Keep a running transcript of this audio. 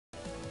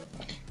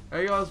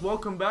Hey guys,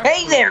 welcome back.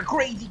 Hey there,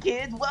 crazy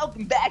kids!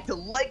 Welcome back to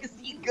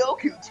Legacy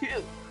Goku 2!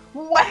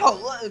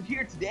 Wow,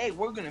 here today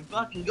we're gonna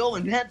fucking go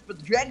and hunt for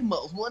the Dragon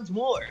Balls once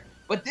more.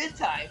 But this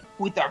time,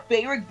 with our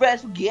favorite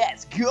special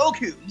guest,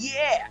 Goku,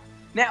 yeah!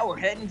 Now we're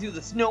heading to the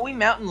snowy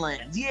mountain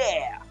lands,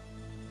 yeah!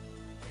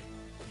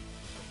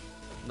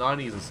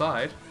 90s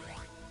aside,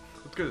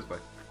 let's go this way.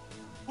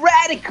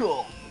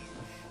 Radical!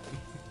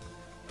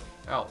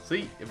 Ow,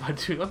 see, if I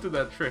do not do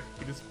that trick,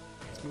 you just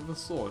move a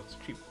sword, it's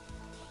cheap.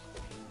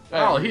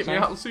 Oh, hit me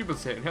out in Super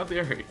Saiyan, how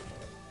dare he?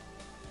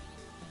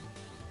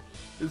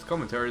 This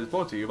commentary is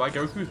brought to you by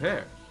Goku's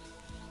hair.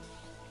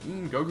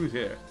 Goku's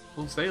hair.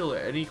 For sale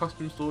at any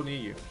costume store near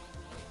you.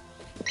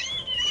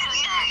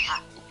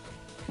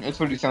 That's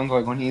what he sounds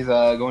like when he's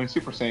going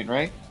Super Saiyan,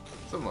 right?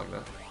 Something like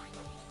that.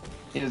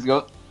 He just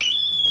goes.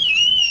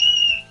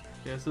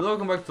 Yeah, so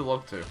welcome back to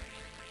Log 2.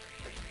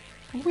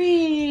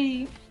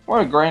 Whee!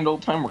 What a grand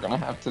old time we're gonna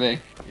have today.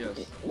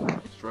 Yes.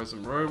 Destroy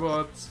some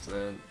robots,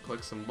 and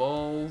collect some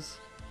balls.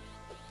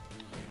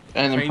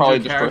 And then Change probably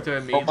your character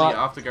destroy immediately robot.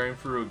 after going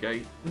through a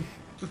gate.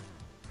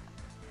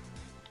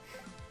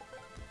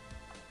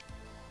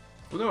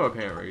 For no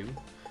apparent reason.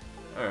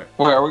 Alright.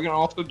 Wait, are we gonna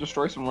also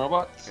destroy some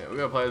robots? Yeah, we're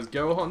gonna play as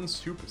Gohan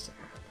Super Saiyan.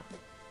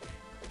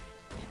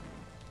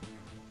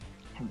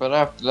 But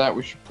after that,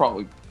 we should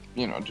probably,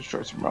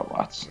 destroy some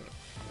robots.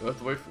 We have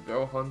to wait for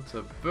Gohan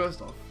to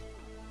first off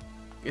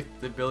get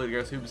the ability to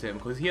go Super Saiyan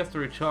because he has to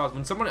recharge.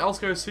 When someone else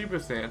goes Super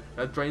Saiyan,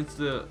 that drains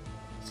the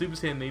Super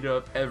Saiyan meter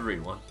of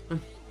everyone.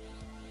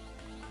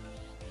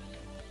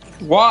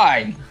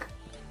 Why?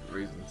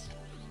 Reasons.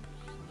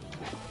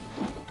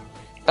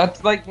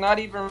 That's like not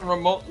even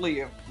remotely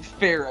a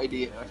fair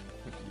idea.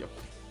 Yep.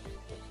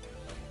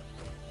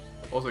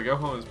 Also,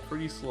 Gohan is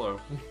pretty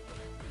slow.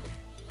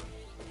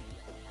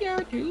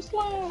 You're too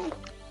slow.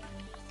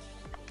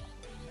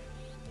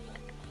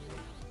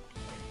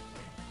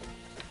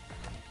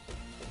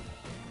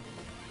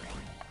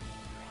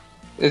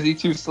 Is he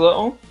too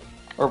slow?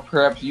 Or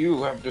perhaps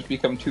you have just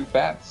become too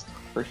fast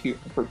for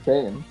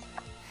Saiyans.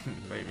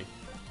 Maybe.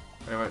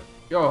 Anyway,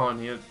 Gohan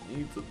here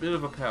needs a bit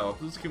of a power.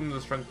 Let's give him the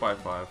strength by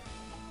 5.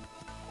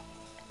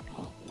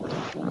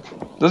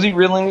 Does he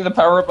really need the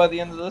power up by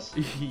the end of this?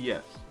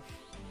 Yes.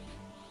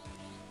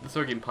 Let's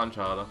start getting punch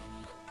harder.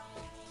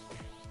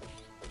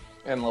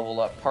 And level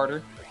up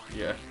harder?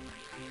 Yeah.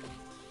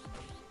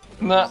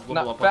 Not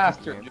level up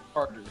faster, on just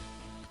harder.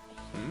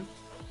 Hmm?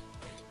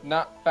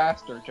 Not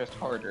faster, just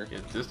harder.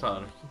 Yeah, just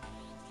harder.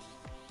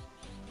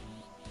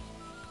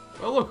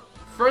 Oh look!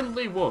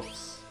 Friendly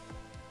wolves!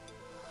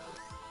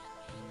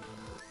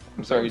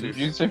 I'm sorry, did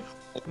you say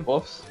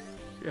wolves?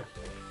 Yeah.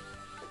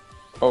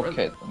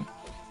 Okay then.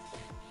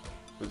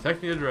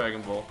 Protecting a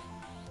Dragon Ball.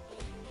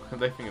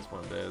 They think it's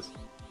one of theirs.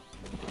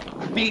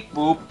 Beep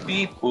boop,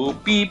 beep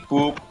boop, beep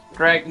boop.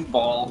 Dragon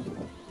Ball.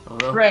 Oh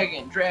no.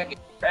 Dragon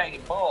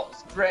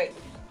balls. Dragon.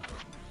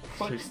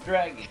 Put Jeez.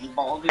 Dragon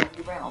Balls in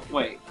your mouth.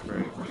 Wait.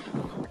 Right.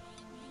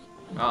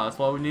 Ah, that's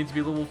why we need to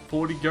be level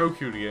 40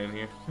 Goku to get in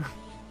here.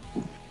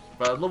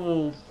 But at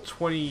level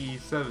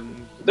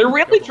 27... They're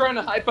really Goku. trying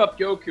to hype up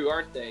Goku,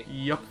 aren't they?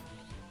 Yup.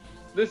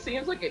 This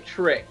seems like a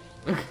trick.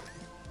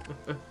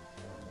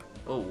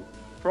 Oh.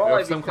 Probably We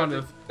have some because kind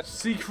of it's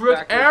secret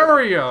exactly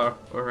area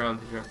around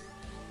here.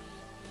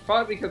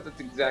 Probably because it's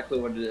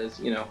exactly what it is,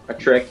 a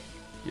trick.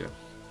 Yeah.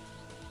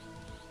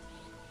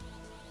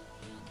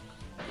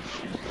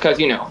 Because,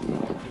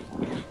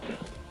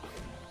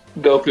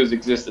 Goku's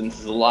existence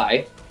is a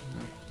lie.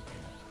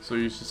 So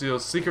you should see a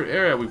secret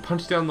area. We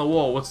punch down the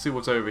wall. Let's see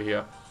what's over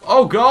here.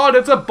 Oh god,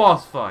 it's a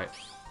boss fight!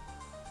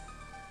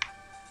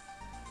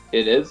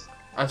 It is?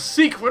 A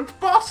secret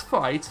boss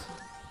fight?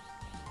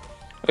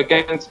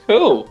 Against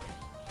who?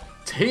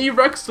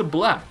 T-Rex the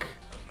Black.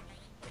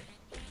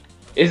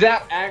 Is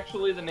that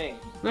actually the name?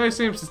 No, his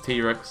name's just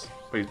T-Rex,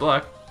 but he's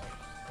black.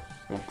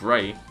 Or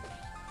grey.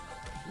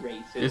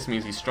 Racist. This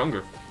means he's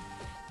stronger.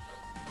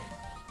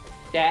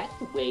 That's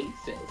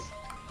racist.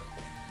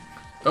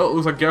 Oh, it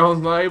looks like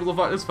Gohan's not able to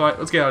fight this fight.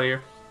 Let's get out of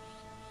here.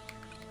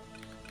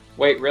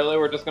 Wait, really?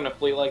 We're just gonna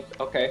flee like...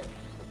 Okay.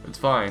 It's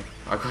fine.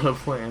 I've got a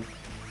plan.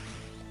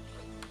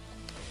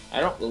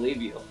 I don't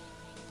believe you.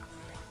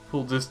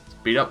 We'll just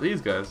beat up these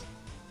guys.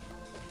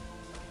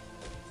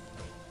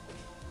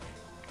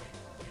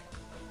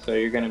 So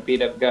you're gonna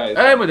beat up guys.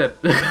 And we're dead.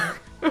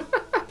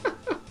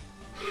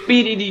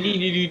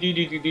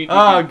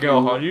 Ah,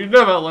 Gohan, you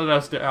never let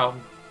us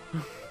down.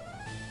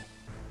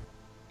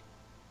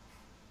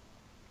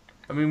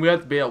 I mean, we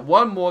have to beat up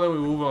one more, then we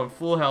move on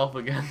full health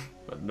again.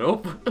 But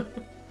nope.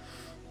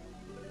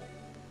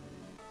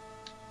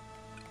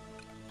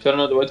 So in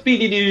other words, Yeah,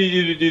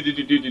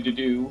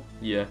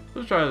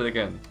 let's try it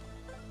again.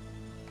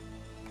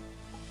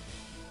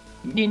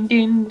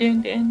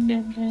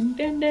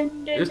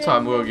 This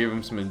time we'll give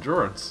him some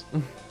endurance.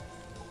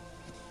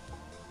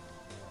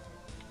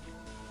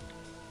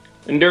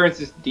 Endurance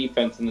is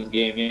defense in this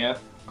game, yeah?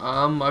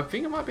 I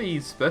think it might be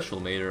special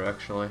meter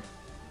actually.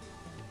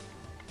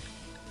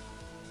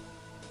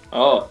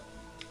 Oh.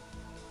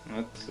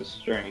 That's a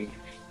strange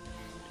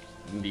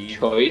Indeed.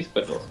 choice,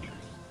 but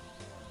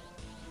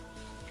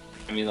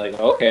I mean, like,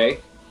 okay.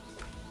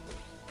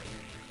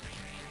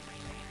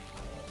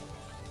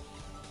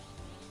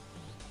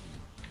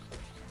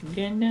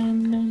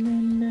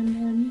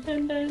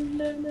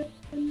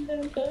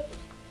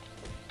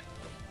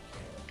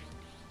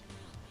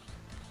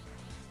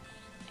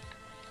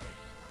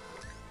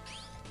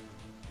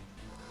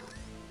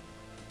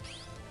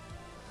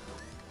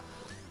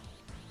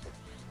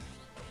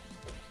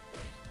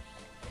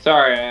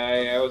 Sorry,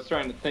 I was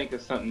trying to think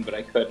of something, but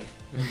I couldn't.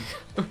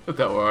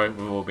 Don't worry,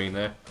 we've all been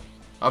there.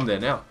 I'm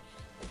there now.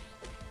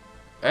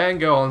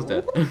 And Gohan's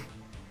dead.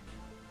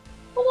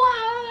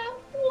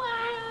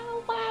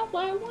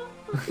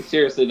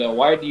 Seriously though,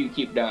 why do you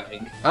keep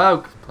dying?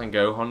 Oh, playing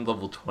Gohan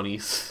level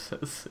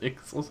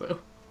 26 or so.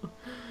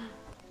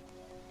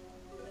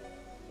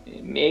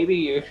 Maybe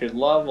you should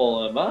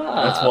level him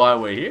up. That's why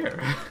we're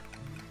here.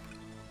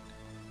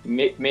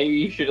 Maybe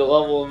you should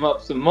level him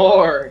up some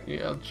more.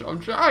 Yeah, I'm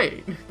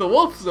trying. The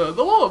wolves, the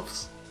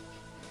wolves.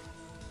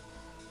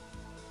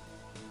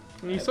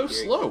 And he's so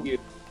slow. Excuse.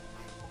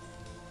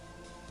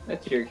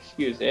 That's your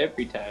excuse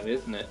every time,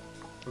 isn't it?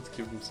 Let's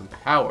give him some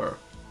power.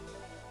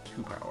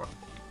 2 power.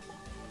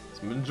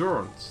 Some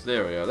endurance.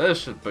 There we go. That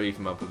should beef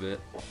him up a bit.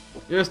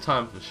 It's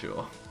time for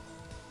sure.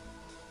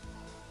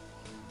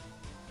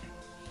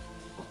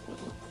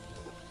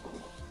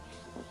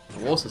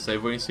 We'll also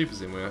save when he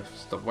supers in. We have to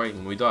stop waiting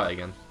when we die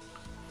again.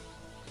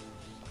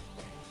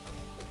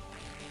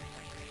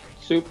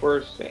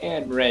 Super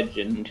Saiyan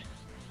Legend.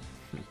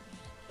 I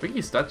think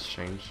his stats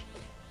change.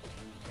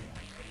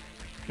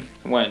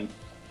 When?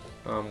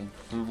 From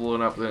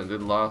blowing up than it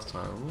did last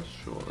time. I'm not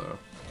sure though.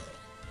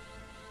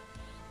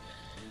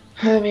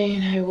 I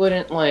mean, I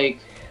wouldn't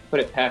like put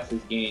it past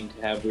this game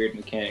to have weird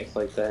mechanics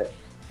like that.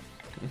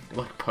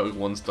 Like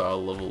Pokemon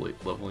style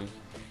leveling.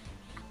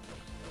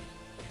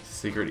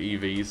 Secret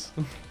EVs.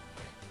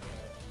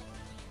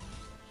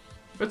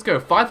 Let's go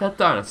fight that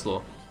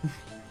dinosaur.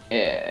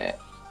 Yeah.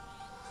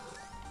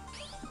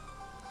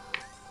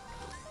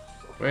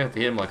 We have to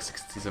hit him like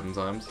 67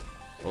 times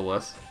or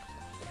less.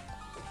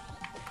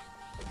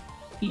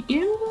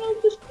 You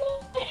love the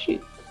splashy.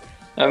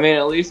 I mean,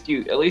 at least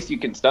you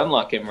can stun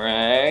lock him,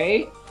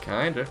 right?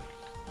 Kinda.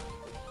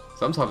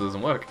 Sometimes it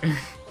doesn't work.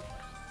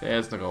 Yeah,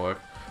 it's not gonna work.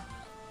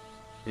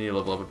 You need to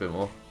level up a bit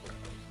more.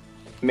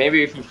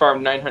 Maybe if you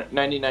farm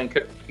 99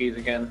 cookies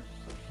again.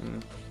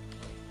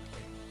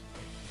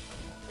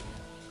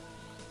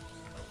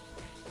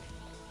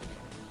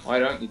 Why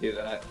don't you do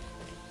that?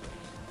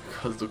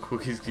 Because the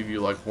cookies give you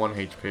like 1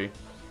 HP.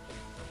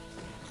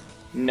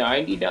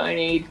 99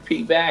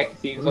 HP back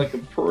seems like a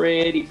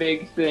pretty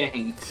big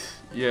thing.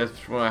 Yeah,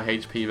 when our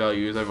HP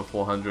value is over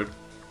 400.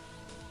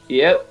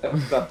 Yep,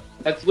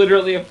 that's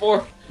literally a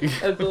fourth.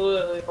 That's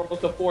literally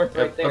almost a fourth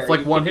right there. That's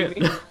like 1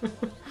 hit.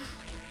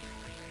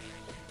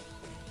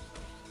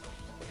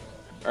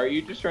 Are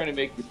you just trying to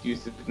make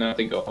excuses not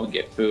to go and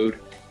get food?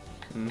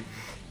 I'm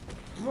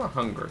not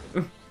hungry.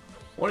 I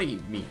want to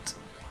eat meat.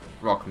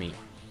 Rock meat.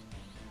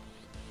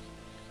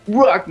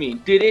 Rock me!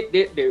 Did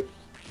it?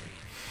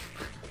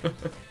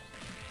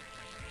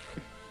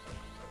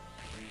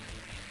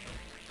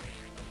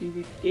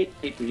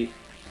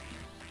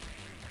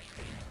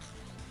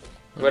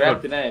 What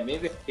after that?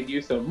 Maybe I could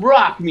use some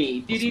rock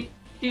me!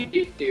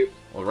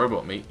 Or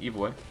robot meat, either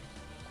way.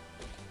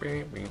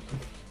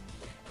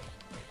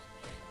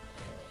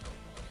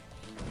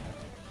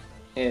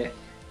 Eh,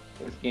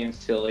 this game's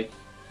silly.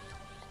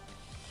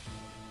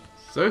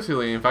 So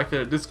silly, in fact,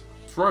 that it just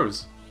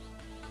froze.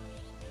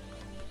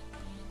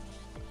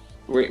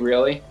 Wait,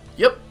 really?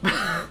 Yep.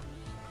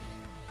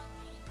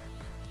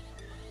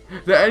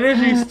 The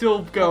energy's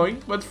still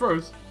going, but it's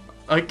froze.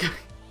 Like,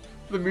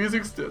 the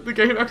the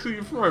game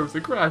actually froze,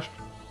 it crashed.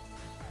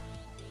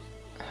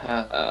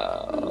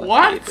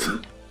 What?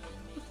 Hayden.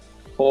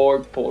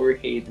 Poor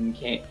Hayden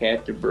can't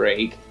catch a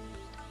break.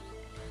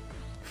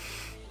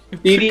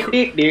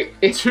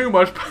 Too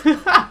much.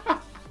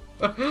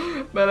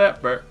 That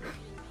hurt.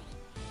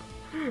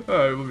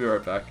 Alright, we'll be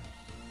right back.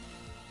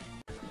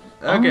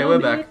 Okay, we're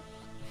back.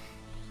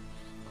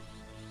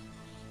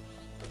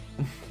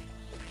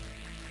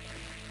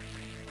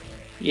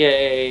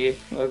 Yay!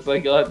 Looks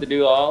like you'll have to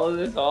do all of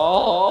this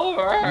all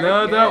over.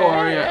 No, don't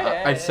worry.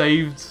 I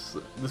saved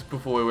this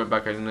before we went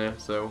back in there,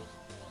 so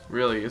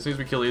really, as soon as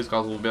we kill these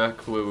guys, we'll be back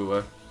where we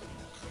were.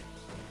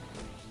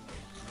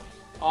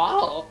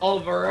 All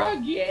over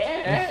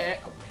again.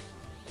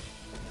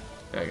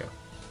 There you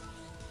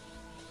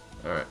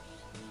go. Alright.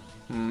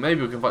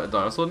 Maybe we can fight the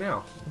dinosaur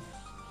now.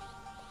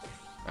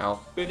 Ow.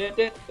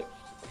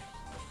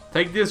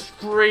 Take this,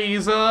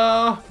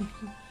 Freezer!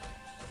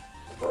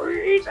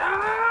 Freezer!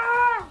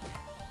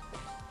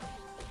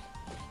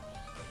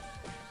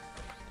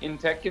 In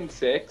Tekken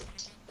 6,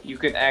 you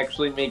could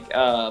actually make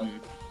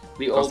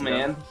the old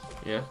man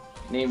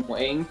named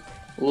Wang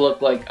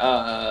look like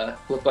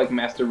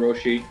Master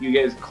Roshi. You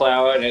get his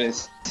cloud and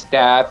his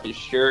staff, his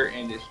shirt,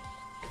 and his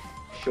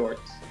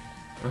shorts.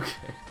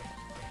 Okay.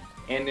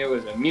 And it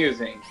was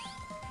amusing.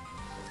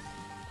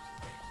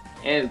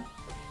 And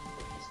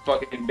his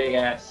fucking big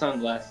ass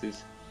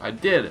sunglasses. I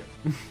did it.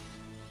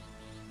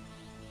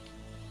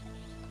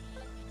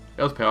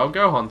 Let's play our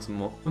Gohan some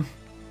more.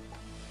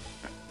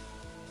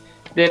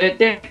 Do.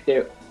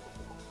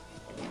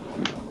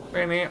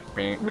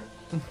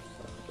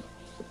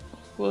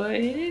 Oh,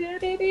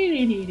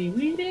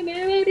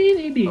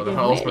 the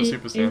hell's my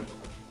Super Saiyan?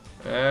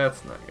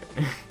 That's not good.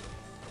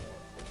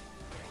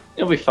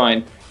 It'll be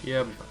fine.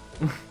 Yeah, it'll be fine.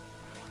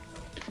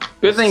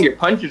 Good thing your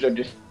punches are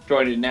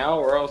disjointed now,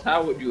 or else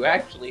how would you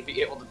actually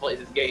be able to play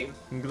this game?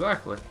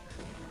 Exactly.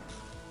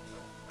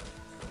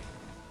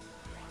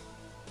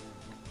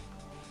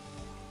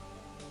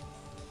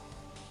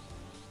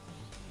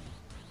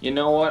 You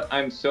know what?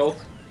 So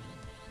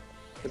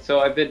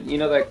I've been, you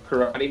know that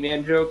Karate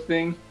Man joke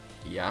thing?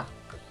 Yeah.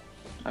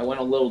 I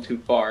went a little too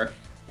far.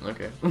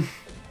 Okay.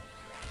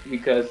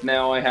 Because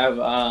now I have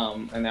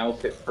an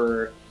outfit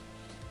for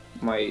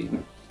my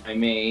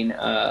main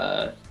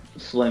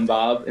Slim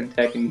Bob in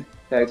Tekken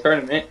Tag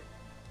Tournament,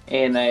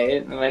 and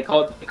I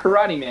call it the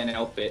Karate Man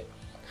outfit.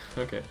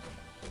 Okay.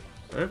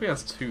 I don't think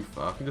that's too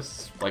far. I think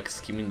just like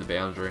skimming the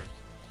boundary.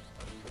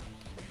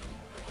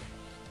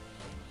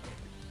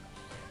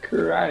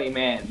 Karate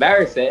Man.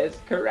 Barry says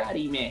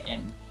Karate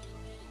Man.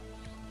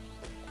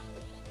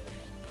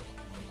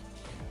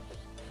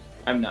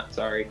 I'm not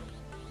sorry.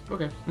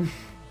 Okay.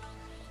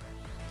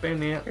 Bam.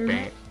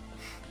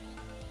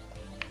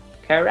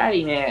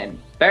 Karate Man.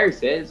 Barry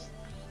says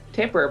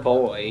Tipper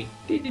Boy.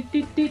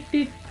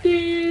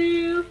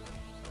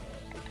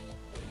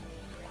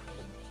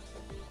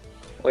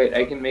 Wait,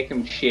 I can make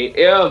him shake.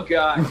 Oh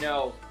God,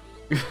 no.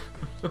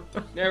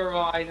 Never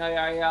mind.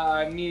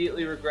 I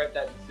immediately regret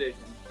that decision.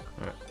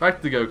 Alright,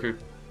 back to Goku.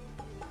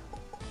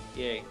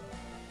 Yay.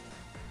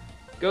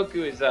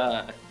 Goku's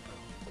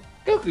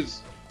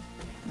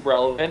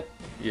relevant.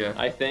 Yeah.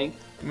 I think.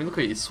 I mean, look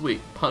at his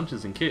sweet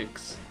punches and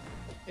kicks.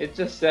 It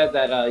just said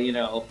that, you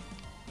know,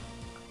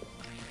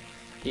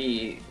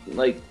 he,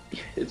 like,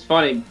 it's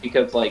funny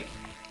because, like,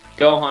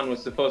 Gohan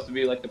was supposed to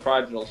be, like, the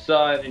prodigal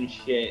son and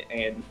shit,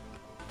 and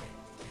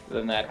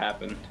then that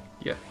happened.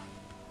 Yeah.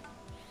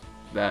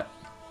 That.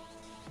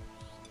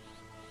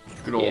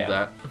 Good old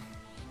that.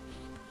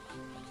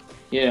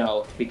 You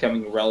know,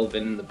 becoming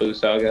relevant in the Buu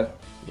saga.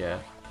 Yeah,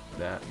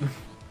 that.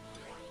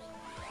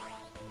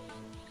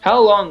 How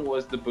long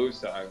was the Buu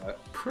saga?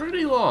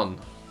 Pretty long.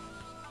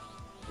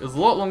 It was a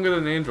lot longer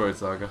than the Android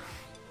saga.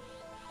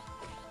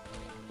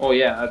 Oh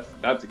yeah,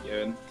 that's a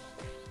given.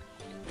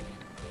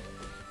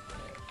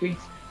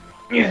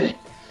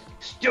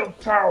 Still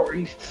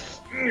powering.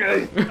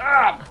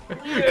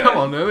 Come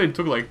on, they only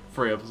took like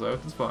 3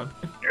 episodes. It's fine.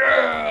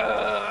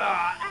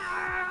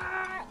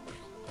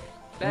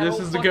 This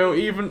is to go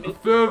even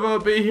further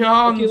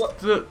beyond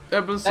the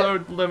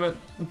episode limit.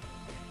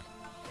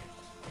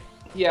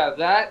 Yeah,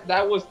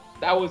 that was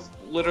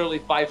literally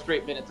 5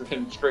 straight minutes of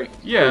him screaming.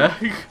 Yeah,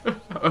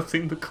 I've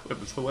seen the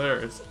clip. It's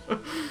hilarious.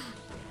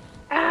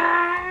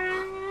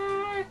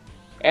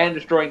 And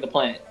destroying the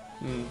planet.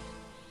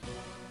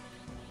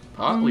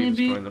 Partly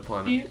destroying the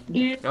planet.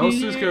 Now let's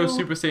just go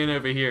Super Saiyan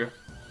over here.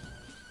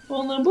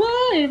 So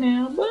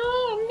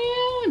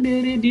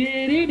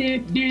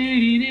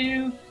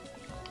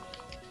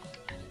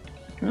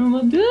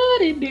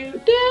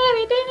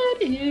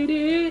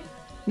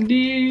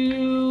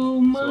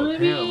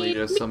apparently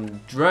there's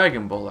some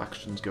Dragon Ball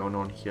actions going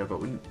on here,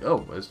 but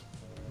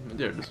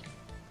there it is.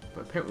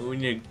 But apparently we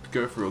need to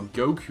go through a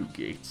Goku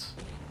gate.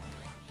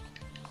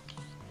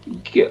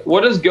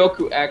 What does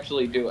Goku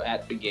actually do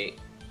at the gate?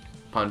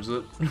 Punches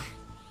it.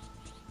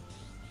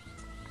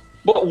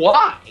 But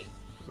why?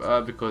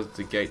 Because it's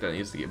a gate that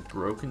needs to get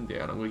broken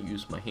down. I'm going to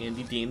use my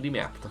handy dandy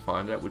map to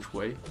find out which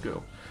way to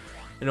go.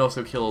 And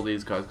also kill all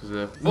these guys because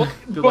they're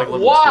like level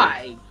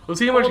why? 3. We'll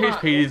see how much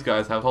HP these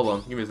guys have. Hold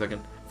on, give me a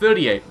second.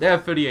 38. They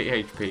have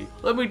 38 HP.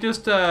 Let me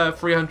just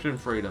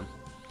 303 them.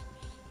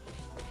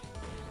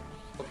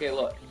 Okay,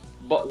 look.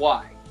 But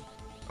why?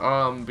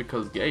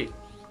 Because gate.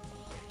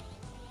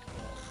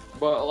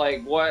 But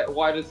like,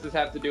 why does this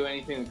have to do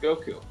anything with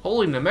Goku?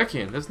 Holy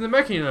Namekian! There's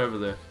Namekian over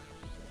there.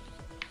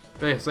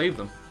 They saved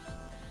them.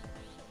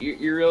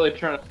 You're really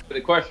trying to answer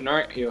the question,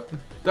 aren't you?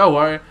 Don't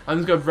worry, I'm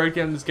just gonna break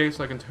down this gate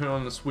so I can turn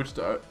on the switch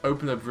to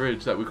open the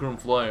bridge that we couldn't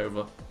fly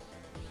over.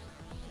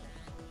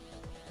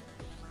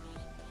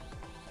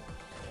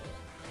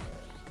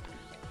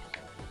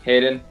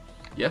 Hayden?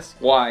 Yes?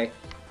 Why?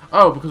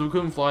 Oh, because we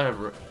couldn't fly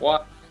over it.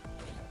 What?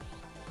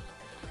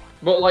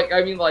 But like,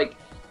 I mean, like,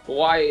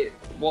 why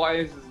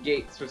is this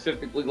gate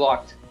specifically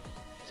locked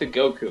to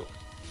Goku?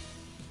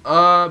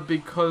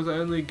 Because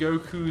only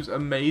Goku's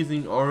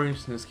amazing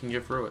orangeness can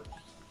get through it.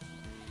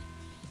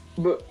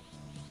 But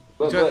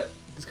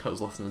this guy's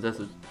lost in the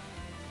desert.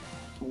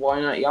 Why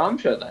not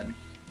Yamcha then?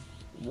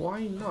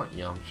 Why not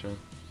Yamcha?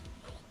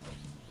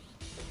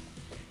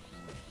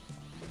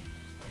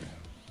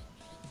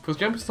 Because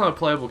Yamcha's not a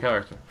playable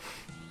character.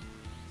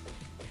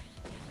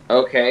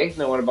 Okay,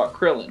 then what about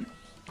Krillin?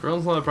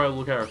 Krillin's not a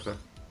playable character.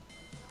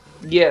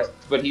 Yes,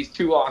 but he's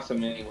too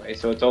awesome anyway,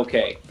 so it's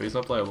okay. But he's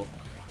not playable.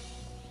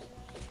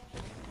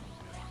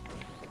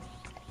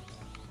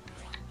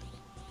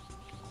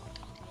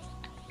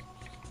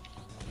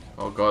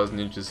 Oh god, there's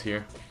ninjas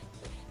here.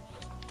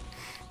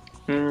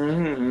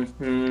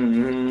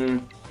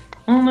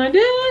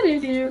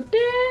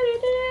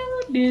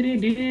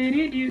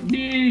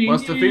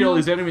 Once defeat all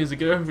these enemies to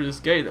get over this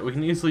gate that we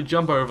can easily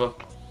jump over.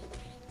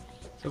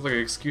 Sounds like an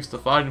excuse to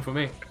fighting for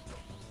me.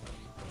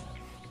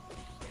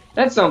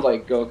 That sounds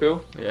like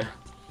Goku. Yeah.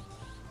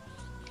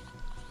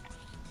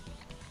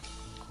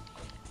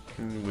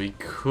 We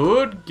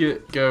could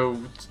go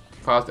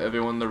past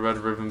everyone in the Red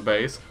Ribbon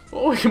base,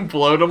 or we can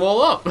blow them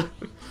all up.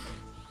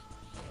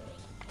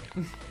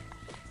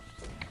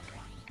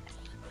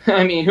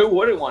 I mean, who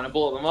wouldn't want to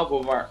blow them up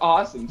with our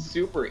awesome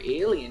super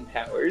alien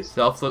powers?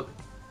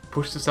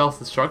 Push the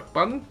self-destruct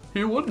button?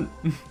 Who wouldn't?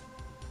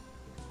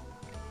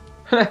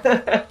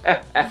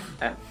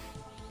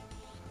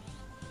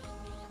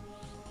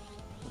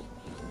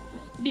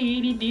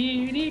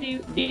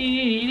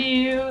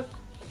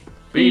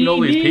 Beating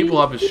all these people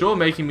up is sure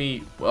making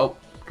me, well,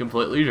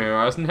 completely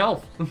generous in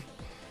health.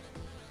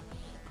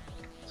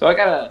 So I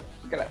gotta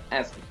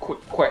ask a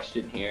quick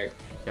question here.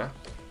 Yeah.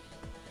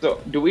 So,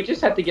 do we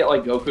just have to get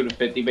like Goku to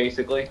 50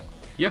 basically?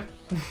 Yep.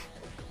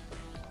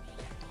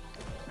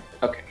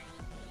 Okay.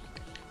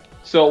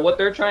 So what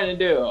they're trying to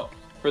do,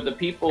 for the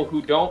people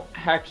who don't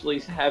actually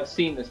have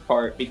seen this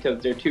part because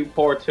they're too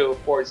poor to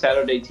afford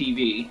Saturday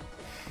TV,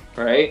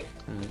 right?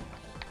 Mm.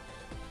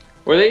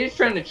 Were they just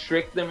trying to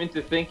trick them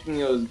into thinking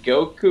it was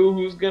Goku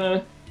who's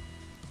gonna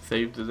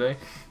save the day?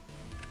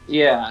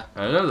 Yeah.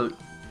 I don't know.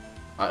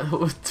 I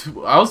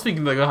was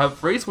thinking they're gonna have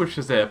 3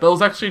 switches there, but it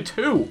was actually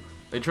 2.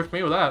 They tricked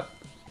me with that.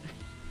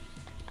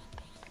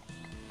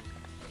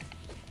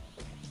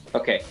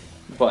 Okay,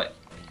 but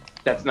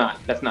that's not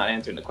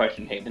answering the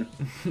question, Hayden.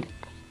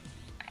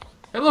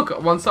 Hey, look,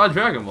 one side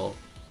Dragon Ball.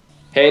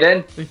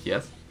 Hayden?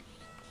 Yes.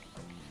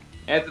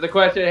 Answer the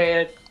question,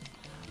 Hayden.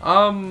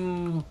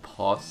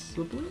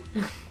 Possibly.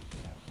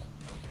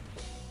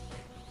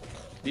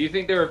 Do you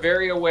think they were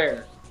very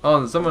aware? Oh,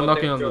 there's someone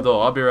knocking on the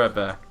door. I'll be right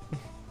back.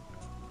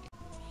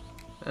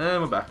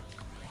 And we're back.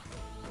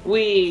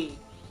 Wee.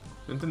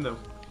 Nintendo.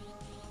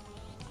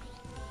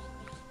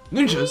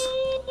 Ninjas.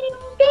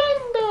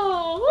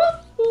 Nintendo.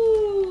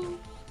 Woo-hoo.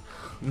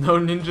 No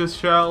ninjas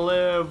shall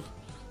live.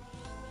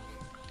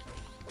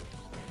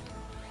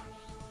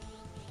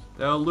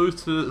 They'll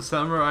lose to the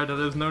samurai that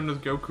is known as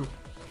Goku.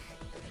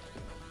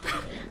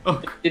 Oh.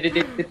 I,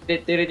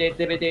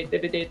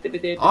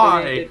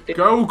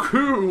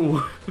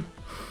 Goku!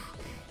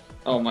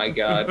 Oh my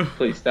god,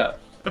 please stop.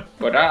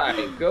 But I,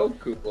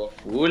 Goku, a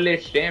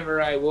foolish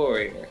samurai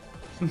warrior,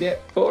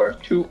 step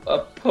forth to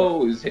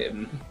oppose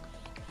him.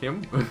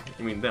 Him?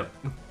 You mean them?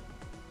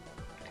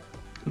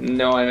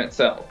 No, I meant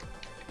Cell.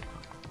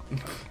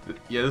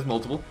 Yeah, there's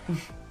multiple.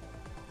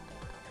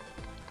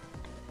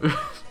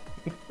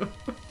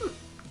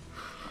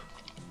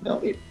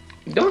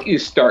 Don't you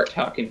start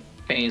talking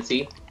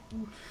fancy.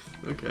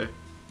 Okay.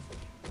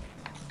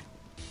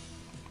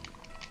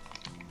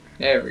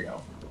 There we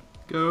go.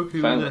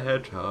 Goku Finally. the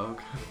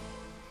Hedgehog.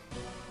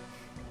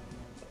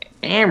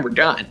 And we're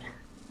done.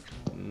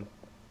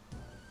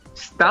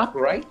 Stop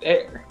right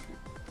there.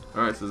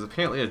 Alright, so there's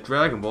apparently a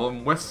Dragon Ball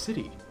in West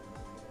City.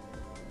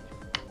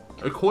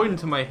 According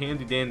to my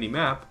handy dandy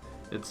map,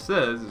 it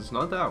says it's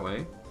not that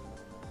way.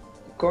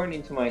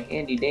 According to my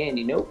handy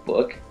dandy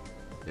notebook,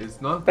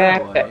 it's not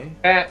that way.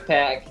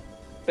 Backpack.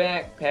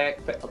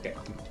 Okay.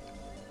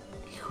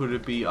 Could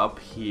it be up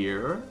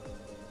here?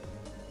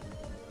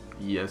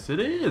 Yes, it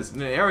is.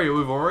 In an area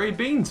we've already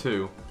been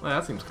to. Well,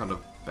 that seems kind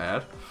of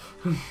bad.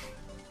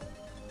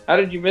 How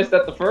did you miss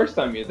that the first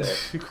time you were there?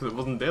 Because it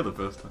wasn't there the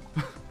first time.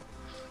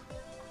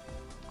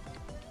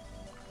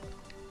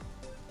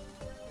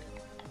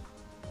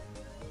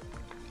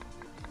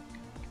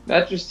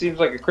 That just seems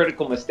like a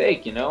critical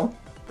mistake, you know?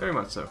 Very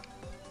much so.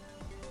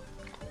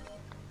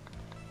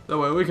 That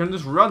way we can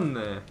just run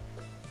there.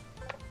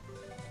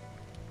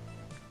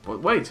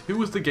 But wait, who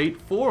was the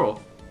gate for?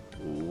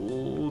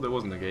 Oh, there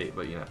wasn't a gate,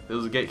 but yeah, there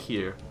was a gate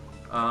here.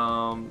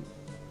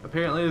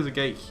 Apparently there's a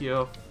gate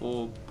here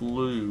for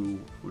blue,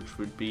 which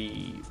would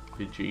be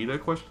Vegeta,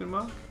 question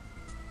mark?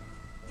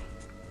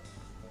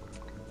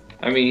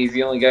 I mean, he's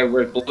the only guy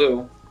worth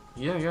blue.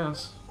 Yeah, I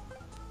guess.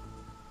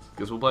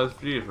 Guess we'll play as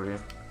Vegeta for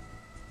him.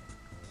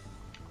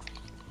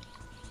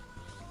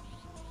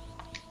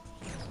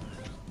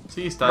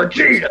 See,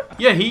 Vegeta!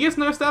 Yeah, he gets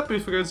no stat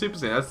boost for going Super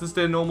Saiyan. That's just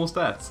their normal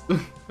stats.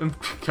 And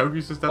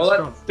Goku's just that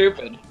strong. That's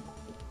stupid.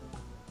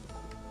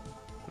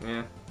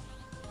 Yeah.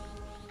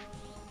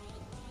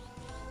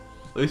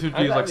 At least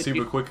Vegeta's like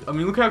super quick. I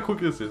mean, look how quick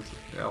this is.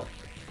 Ow.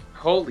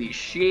 Holy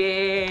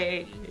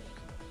shit!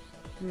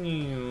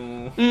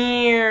 Meow.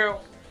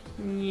 Meow.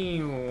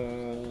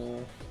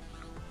 Meow.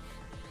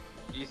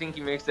 Do you think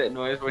he makes that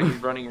noise when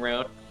he's running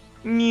around?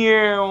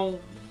 Meow.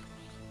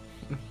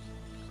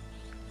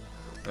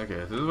 Okay,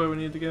 so this is where we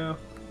need to go.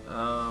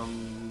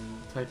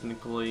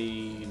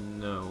 Technically,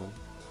 no.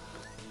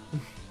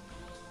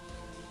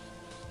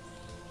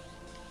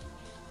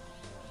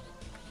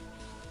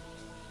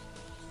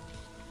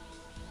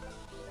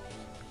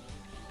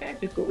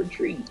 Tactical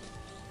retreat.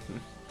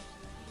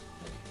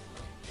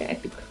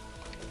 Tactical.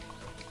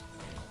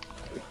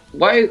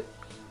 Why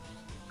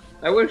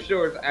I wish there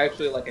was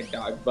actually like a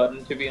dodge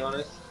button, to be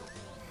honest.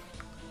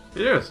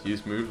 Yes,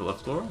 use move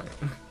left or right.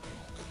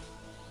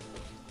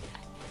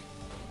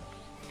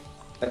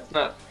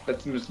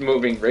 That's just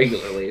moving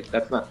regularly.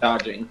 That's not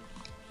dodging.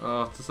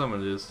 To some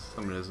it is,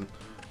 some it isn't.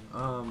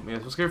 Yeah,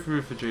 let's go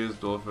through Vegeta's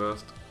door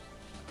first.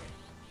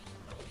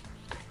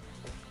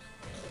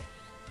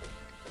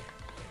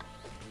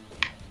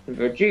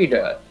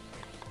 Vegeta!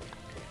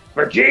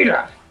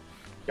 Vegeta!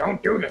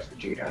 Don't do this,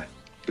 Vegeta.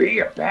 Be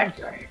a bad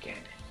guy again.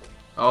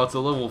 Oh, it's a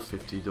level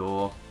 50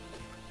 door.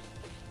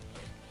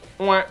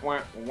 Wah,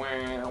 wah,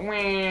 wah, wah.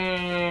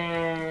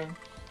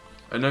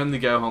 And only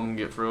Gohan can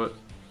get through it.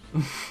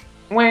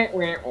 Wah,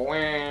 wah,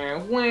 wah,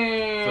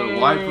 wah. So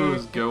light blue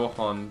is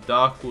Gohan,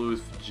 dark blue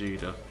is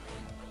Vegeta.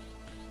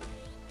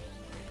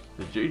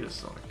 Vegeta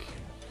Sonic.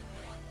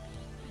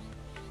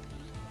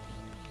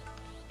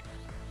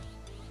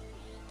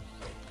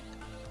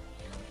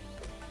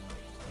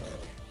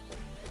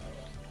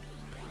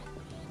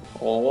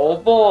 Oh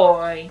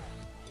boy!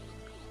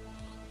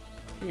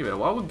 Think about it,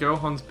 why would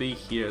Gohan's be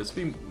here? It's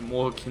be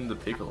more akin to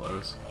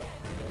Piccolo's.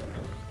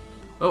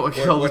 Oh,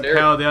 okay, I'll just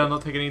power down,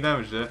 not take any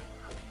damage there.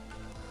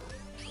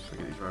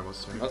 Forget these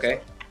robots too.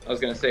 Okay, I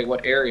was gonna say,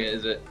 what area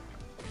is it?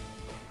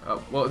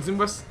 Well, it's in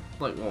West,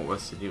 like, well,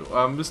 West City.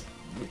 Just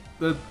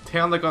the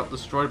town that got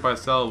destroyed by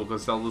Cell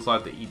because Cell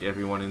decided to eat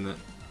everyone in it.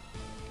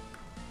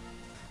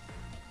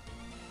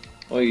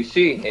 Well, you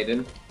see,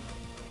 Hayden.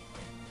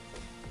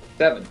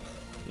 7.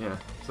 Yeah,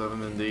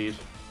 7 indeed.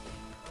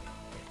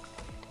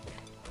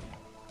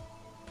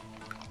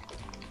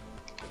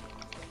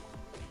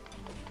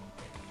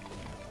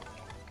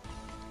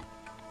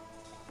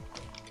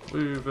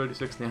 We're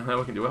 36 now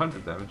we can do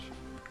 100 damage.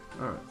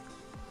 Alright.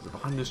 Is it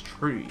behind this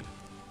tree?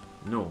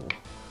 No.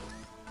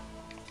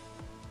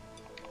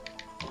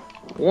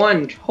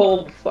 One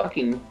whole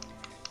fucking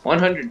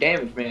 100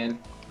 damage, man.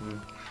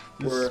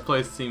 This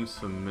place seems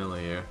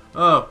familiar.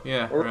 Oh,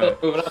 yeah, we're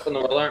right. moving up in the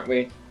world, aren't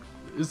we?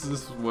 This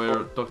is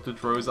where Dr.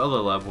 Dro's other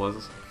lab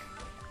was.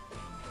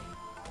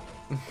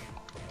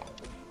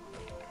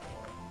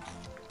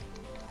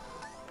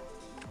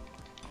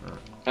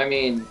 I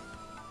mean...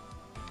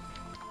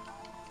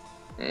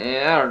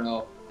 I don't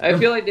know. I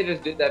feel like they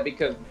just did that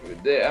because,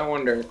 I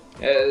wonder,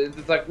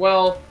 it's like,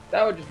 well,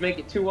 that would just make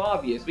it too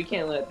obvious. We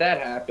can't let that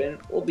happen.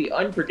 We'll be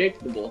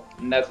unpredictable.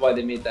 And that's why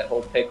they made that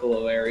whole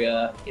Piccolo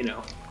area, you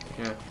know.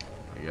 Yeah,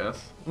 I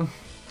guess. We're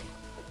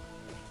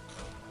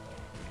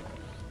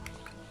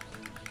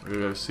gonna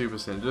go Super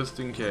Saiyan just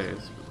in case.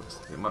 It looks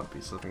like there might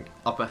be something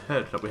up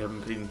ahead that we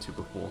haven't been into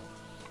before.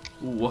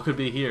 Ooh, what could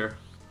be here?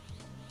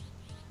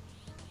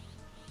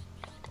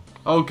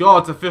 Oh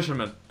god, it's a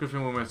fisherman! Good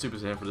thing we went Super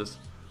Saiyan for this.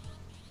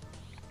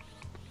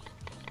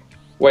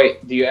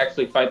 Wait, do you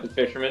actually fight the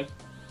fisherman?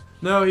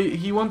 No,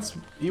 he wants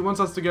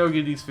us to go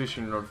get these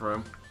fishing rod for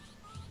him.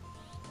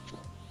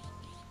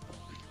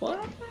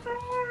 What?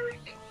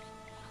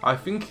 I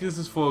think this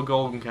is for a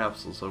golden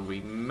capsule, so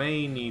we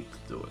may need to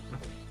do it.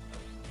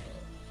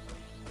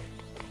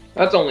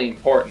 That's only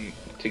important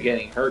to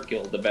getting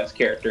Hercule, the best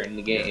character in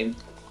the game.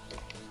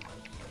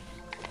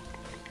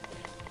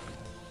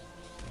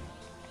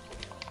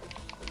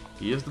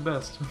 He is the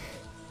best.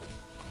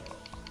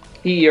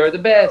 You're the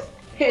best.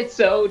 It's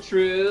so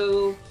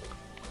true.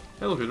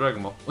 Hey, look, a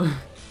Dragon Ball.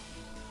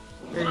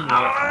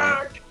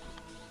 Fuck!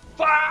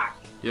 Fuck!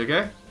 You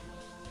okay?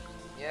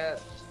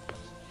 Yes.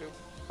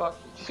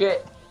 Fucking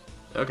shit.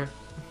 Okay.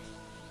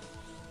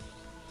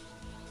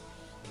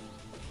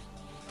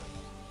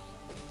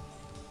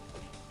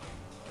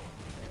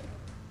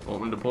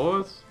 Want me to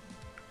pause?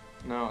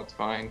 No, it's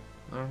fine.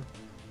 Alright.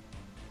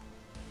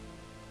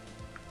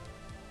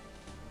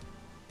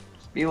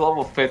 Just be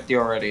level 50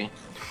 already.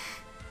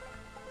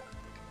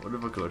 What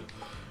if I could?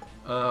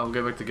 I'll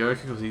go back to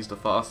Goku because he's the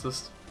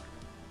fastest.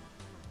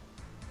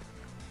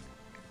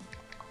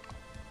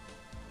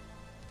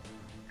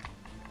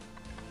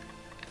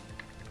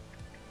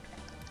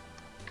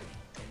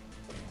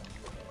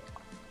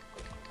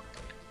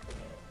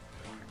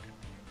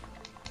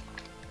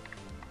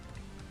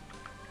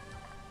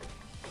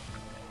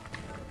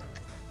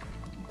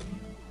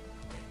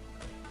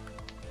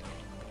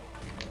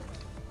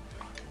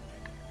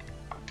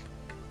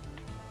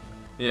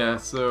 Yeah,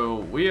 so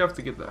we have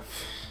to get that.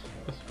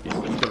 It's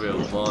gonna be a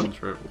long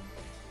trip.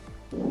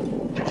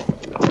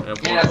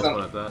 Yeah,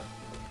 like that.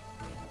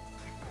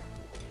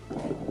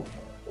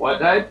 What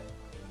died?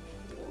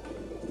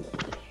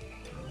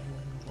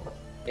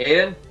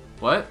 Aiden?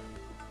 What?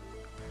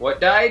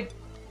 What died?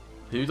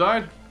 Who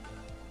died?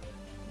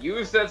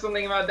 You said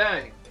something about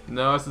dying.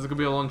 No, I said it's gonna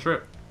be a long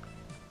trip.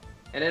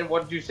 And then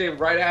what did you say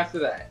right after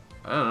that?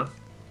 I don't know.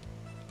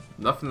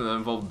 Nothing that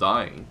involved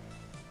dying.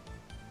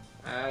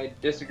 I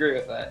disagree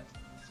with that.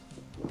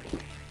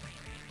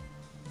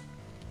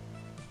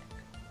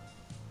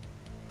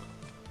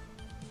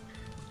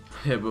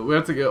 Yeah, but we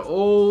have to go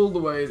all the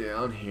way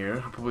down here.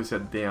 I probably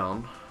said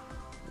down.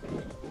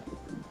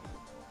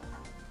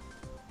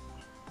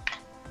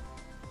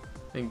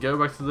 And go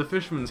back to the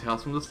fisherman's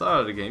house from the start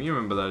of the game. You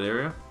remember that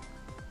area?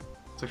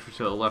 It's actually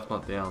to the left,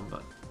 not down,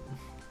 but...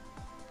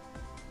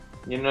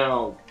 You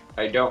know,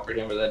 I don't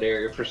remember that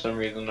area for some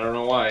reason. I don't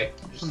know why. It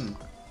just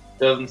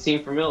doesn't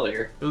seem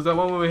familiar. It was that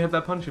one where we had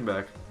that punching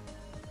bag.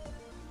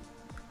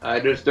 I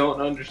just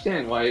don't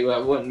understand why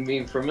that wouldn't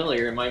be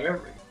familiar in my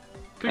memory.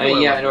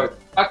 Yeah, I know what you're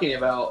talking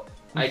about.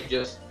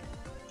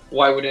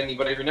 Why would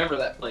anybody remember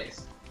that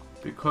place?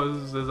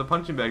 Because there's a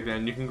punching bag there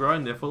and you can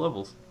grind there for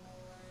levels.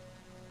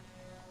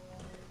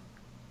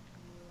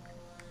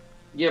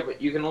 Yeah,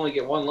 but you can only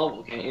get one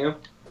level, can't you?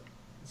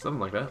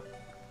 Something like that.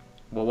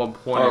 Well, 1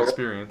 point of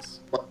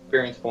experience. 1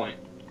 experience point.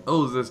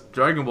 Oh, there's this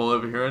Dragon Ball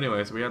over here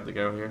anyway, so we have to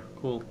go here.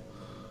 Cool.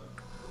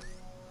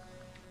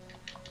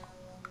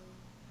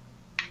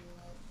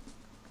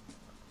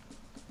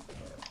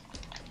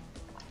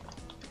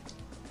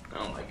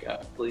 Oh my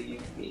god,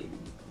 please.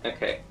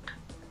 Okay.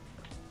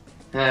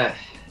 A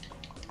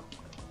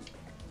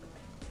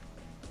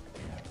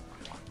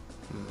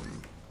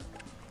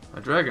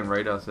dragon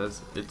radar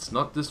says it's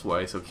not this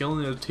way, so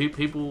killing the 2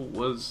 people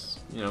was,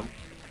 you know,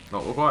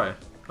 not required.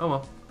 Oh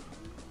well.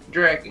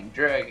 Dragon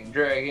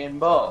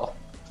Ball.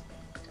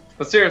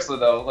 But seriously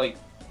though, like,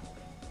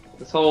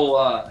 this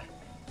whole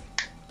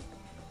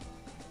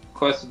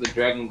quest of the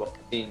Dragon Ball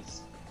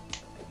seems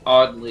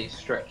oddly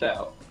stretched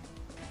out.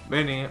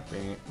 Bang it.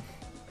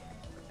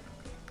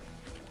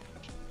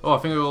 Oh, I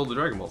think I got all the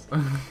Dragon Balls.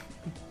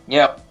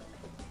 Yep.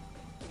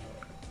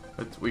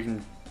 But we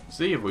can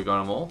see if we got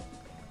them all.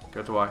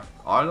 Go to our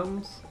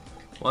items.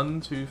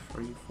 1, 2,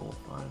 3, 4,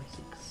 5,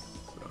 6,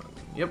 7.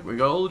 Yep, we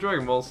got all the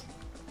Dragon Balls.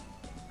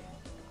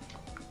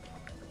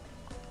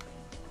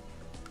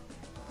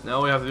 Now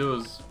all we have to do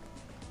is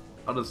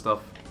other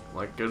stuff,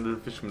 like go to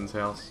the fisherman's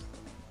house.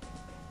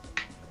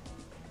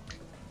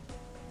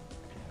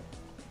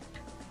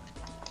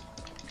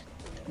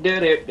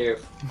 Do.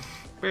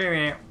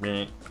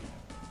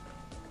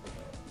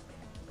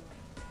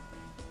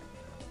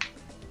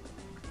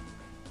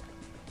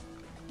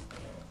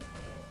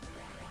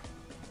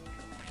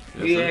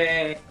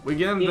 Yeah, we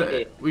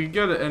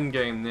go to end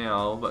game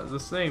now, but at the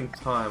same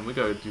time we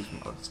gotta do some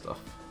other stuff.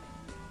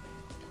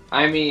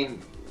 I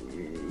mean,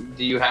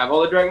 do you have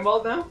all the Dragon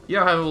Balls now?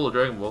 Yeah, I have all the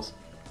Dragon Balls.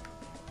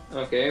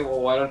 Okay, well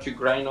why don't you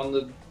grind on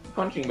the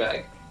punching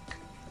bag?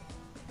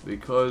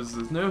 Because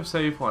there's no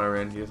save point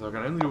around here, so I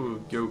can only do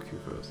with Goku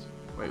first.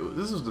 Wait,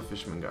 this was the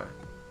fisherman guy.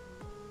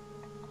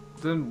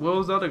 Then where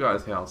was the other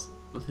guy's house?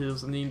 He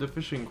was needing the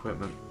fishing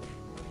equipment.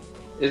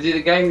 Is he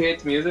the guy who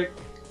hates music?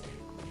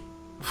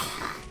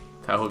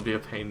 That would be a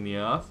pain in the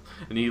ass,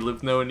 and he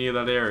lived nowhere near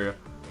that area.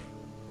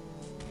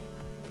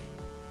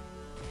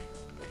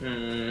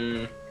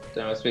 I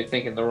must be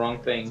thinking the wrong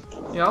thing.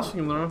 Yeah, I was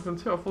thinking the wrong thing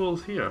too. I thought it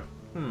was here.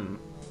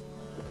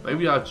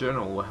 Maybe our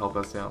journal will help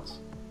us out.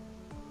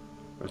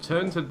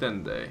 Return to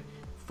Dende.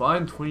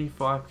 Find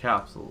 25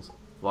 capsules.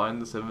 Find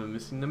the 7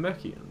 missing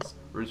Namekians.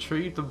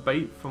 Retrieve the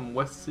bait from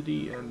West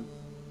City and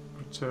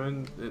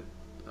return it.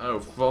 Oh,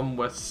 from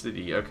West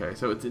City. Okay,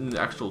 so it's in the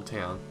actual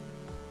town.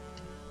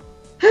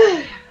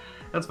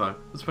 That's fine.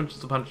 Let's punch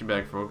the punching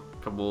bag for a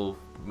couple of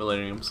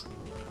millenniums.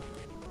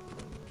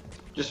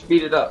 Just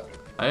speed it up.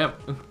 I am.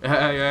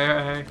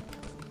 Hey.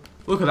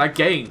 Look at that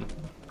gain.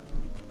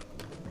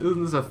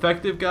 Isn't this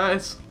effective,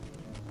 guys?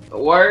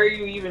 Why are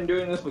you even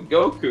doing this with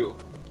Goku?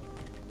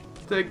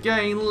 To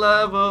gain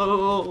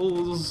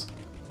levels.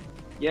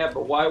 Yeah,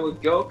 but why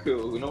with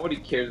Goku? Nobody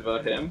cares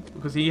about him.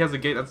 Because he has a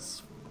gate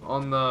that's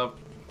on the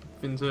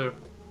fin too.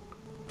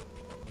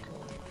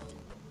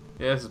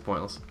 Yeah, this is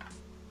pointless.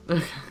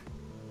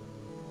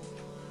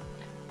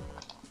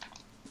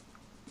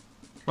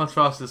 Much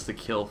faster is to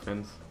kill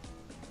fins.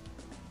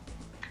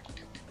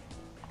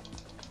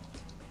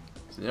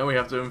 So now we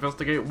have to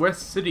investigate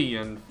West City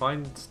and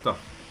find stuff.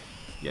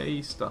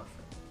 Yay, stuff.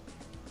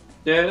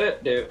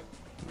 Do.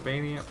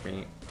 Bang.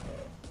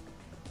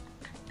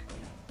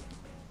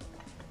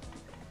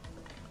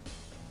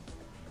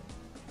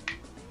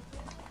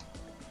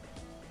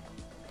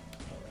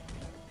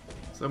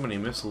 So many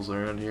missiles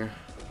around here.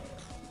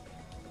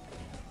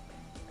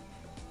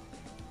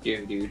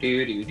 It's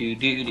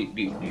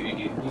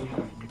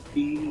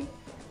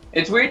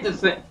weird to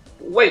think.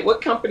 Wait,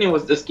 what company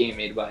was this game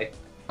made by?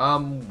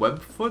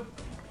 Webfoot?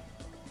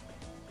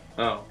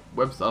 Oh.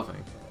 Web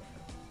stuffing.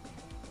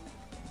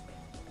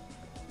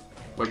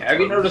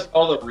 Have you noticed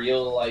all the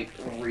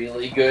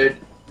really good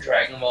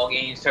Dragon Ball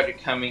games started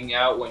coming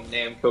out when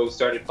Namco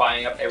started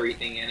buying up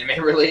everything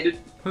anime related?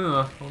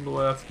 Huh, I wonder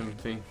why that's gonna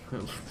be.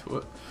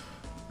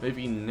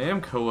 Maybe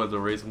Namco are the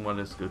reason why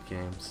there's good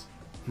games.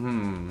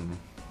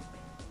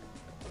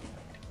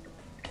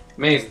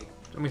 Maybe.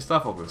 I mean,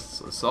 Star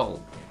Fox is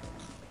solid.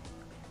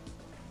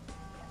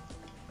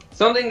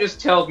 Something just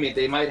tells me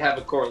they might have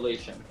a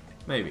correlation.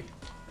 Maybe.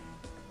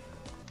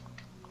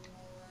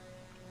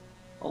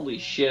 Holy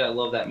shit, I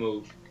love that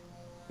move.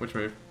 Which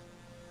move?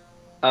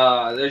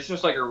 There's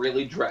just like a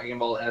really Dragon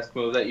Ball-esque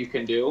move that you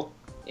can do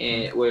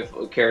with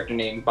a character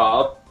named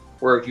Bob,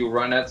 where if you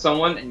run at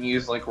someone and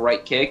use like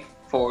right kick,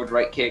 forward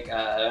right kick,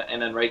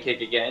 and then right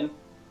kick again,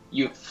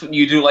 you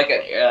do like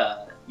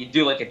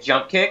a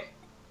jump kick,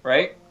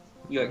 right?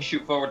 You like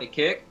shoot forward to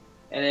kick,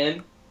 and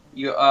then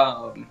you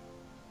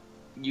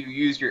you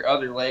use your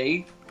other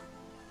leg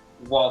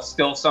while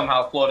still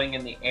somehow floating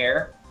in the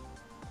air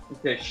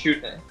to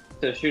shoot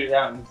it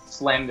out and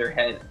slam your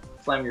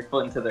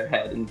foot into their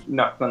head and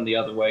knock them the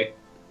other way.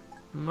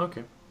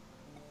 Okay.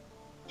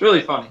 It's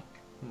really funny.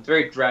 It's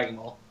very Dragon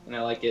Ball, and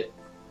I like it.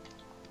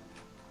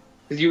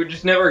 Because you would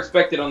just never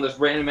expect it on this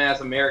random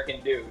ass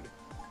American dude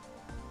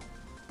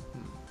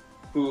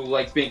who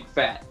likes being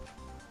fat.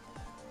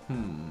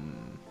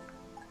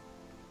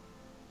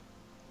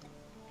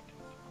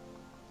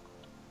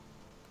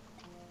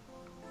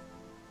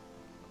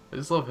 I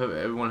just love how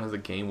everyone has a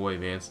Game Boy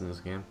Advance in this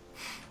game.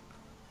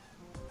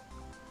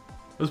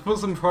 Let's put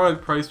some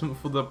product placement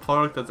for the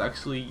product that's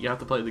actually you have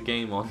to play the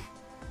game on.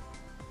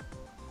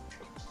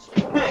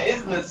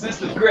 Isn't the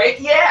system great?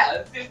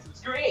 Yeah, the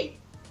system's great.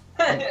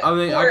 I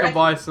mean, I could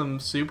buy some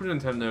Super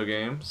Nintendo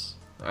games.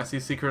 I see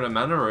Secret of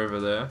Mana over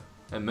there,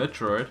 and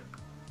Metroid.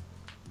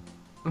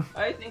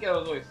 I think it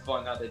was always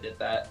fun how they did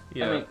that.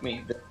 Yeah. That makes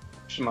me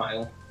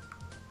smile.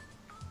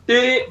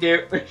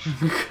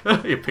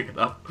 You pick it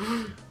up.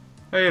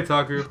 Hey,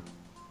 Otaku.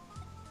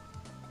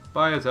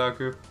 Bye,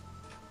 Otaku.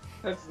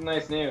 That's a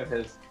nice name of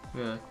his.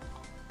 Yeah.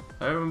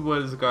 I remember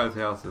where this guy's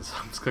house is.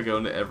 I'm just gonna go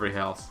into every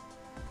house.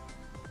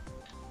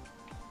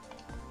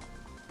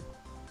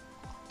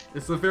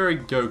 It's a very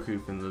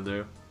Goku thing to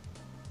do.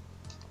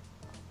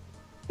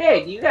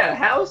 Hey, do you got a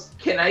house?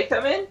 Can I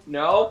come in?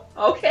 No?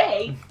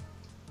 Okay.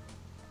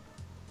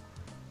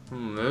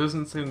 There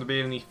doesn't seem to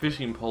be any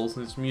fishing poles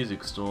in this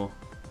music store.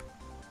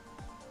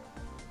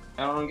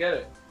 I don't get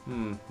it.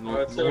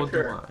 Nor do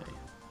I.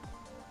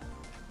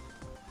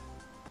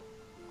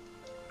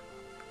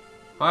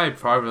 Hi,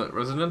 private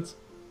resident.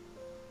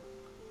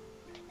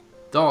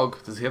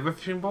 Dog, does he have a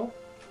fishing pole?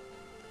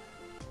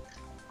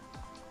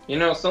 You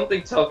know,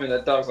 something tells me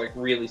that dog's like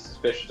really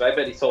suspicious. I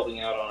bet he's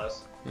holding out on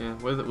us. Yeah,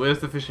 where's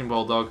the fishing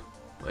pole, dog?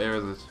 Where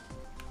is it?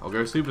 I'll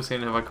go Super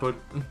Saiyan if I could.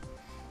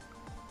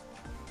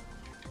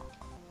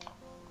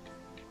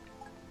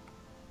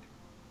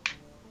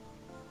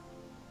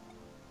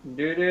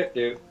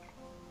 Do.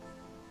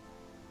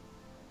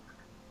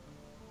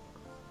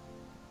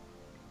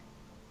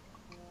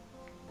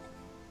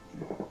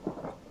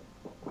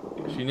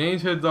 She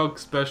named her dog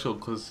Special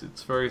because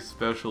it's very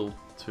special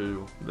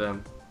to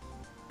them.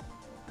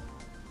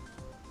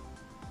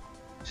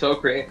 So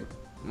creative.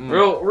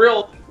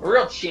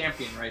 Real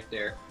champion right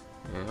there.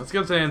 Yeah, let's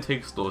go to the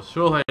antique store.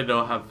 Surely they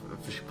don't have a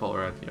fishing pole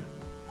around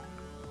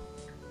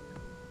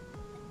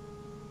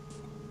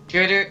here.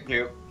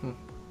 Do.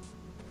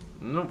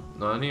 Nope,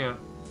 not in here.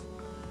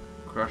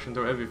 Crashing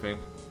through everything.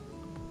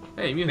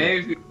 Hey, music.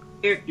 Maybe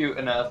if you do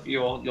enough,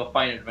 you'll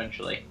find it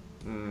eventually.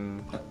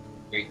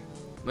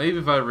 Maybe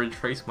if I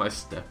retrace my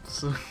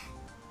steps.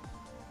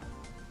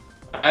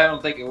 I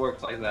don't think it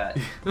works like that.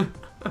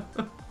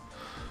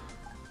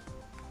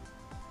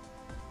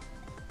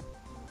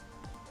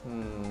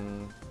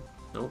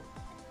 Nope.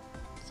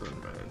 It's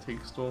an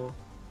antique store.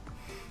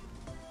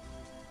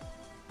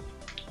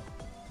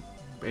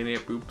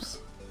 Bayonet boops.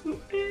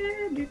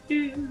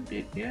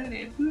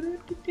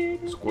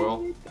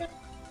 Squirrel.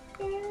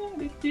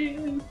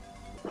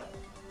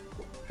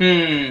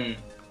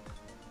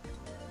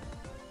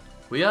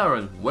 We are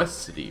in West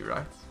City,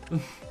 right?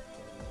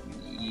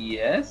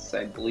 Yes,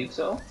 I believe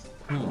so.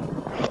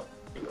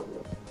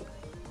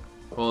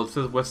 Well, it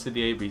says West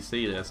City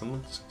ABC there, so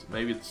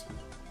maybe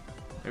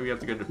we have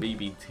to go to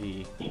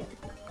BBT.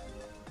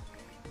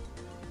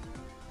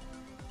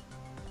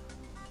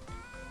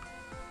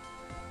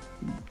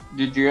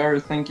 Did you ever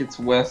think it's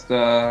West,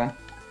 like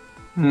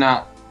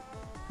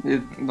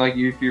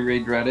if you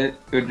read Reddit,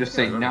 it would just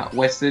say not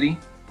West City?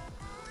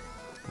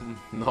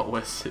 Not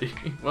West City.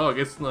 Well, I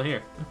guess it's not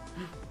here.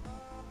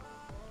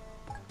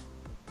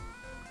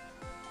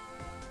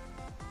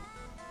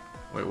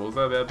 Wait, what was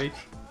that about, Beach?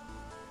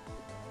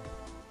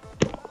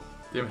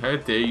 Damn, how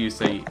dare you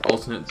say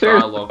alternate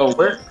dialogue? Oh,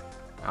 where?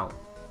 Ow.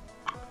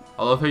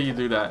 I love how you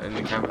do that and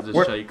the camera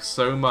just shakes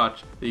so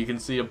much that you can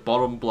see a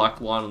bottom black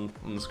line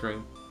on the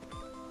screen.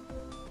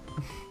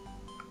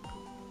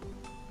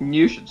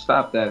 You should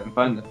stop that and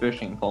find the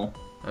fishing pole.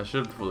 I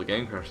should before the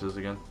game crashes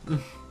again.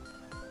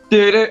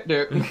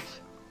 It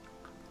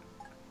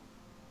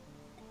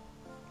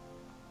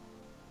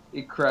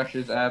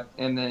crashes app,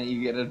 and then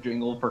you get a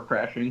jingle for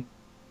crashing.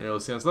 And it'll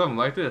sound something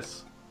like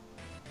this.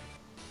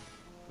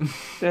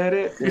 Tell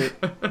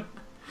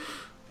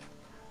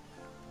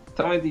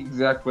me the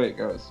exact way it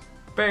goes.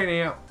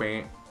 Do.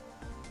 Do.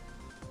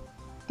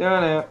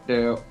 Yeah,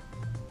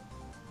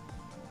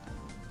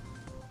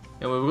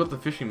 well, we've got the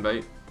fishing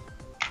bait.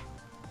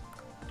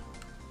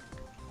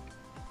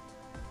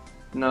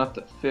 Not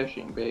the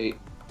fishing bait.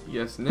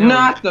 Yes, now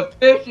Not the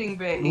fishing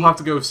bait! we'll have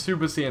to go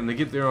Super Saiyan to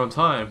get there on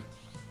time.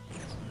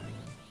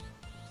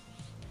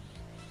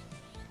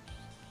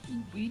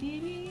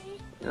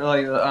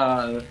 Like,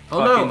 oh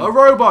no, a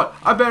robot!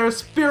 I better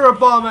spirit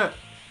bomb it!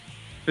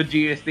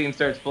 Vegeta's theme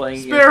starts playing.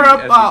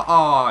 Spirit bomb!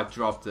 Oh, I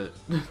dropped it.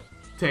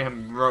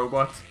 Damn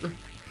robot.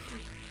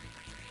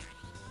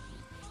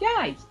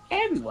 Guys,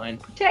 everyone,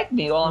 protect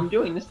me while I'm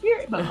doing the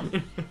spirit bomb.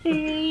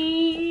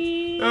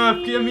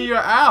 Give me your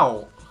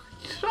owl.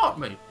 You shot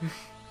me.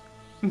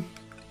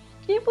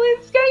 Can't believe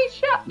this guy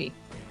shot me.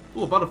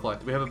 Ooh, a butterfly.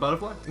 Do we have a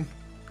butterfly?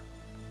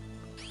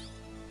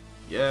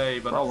 Yay,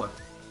 butterfly.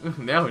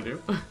 Now we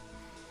do.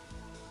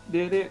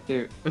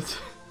 Do.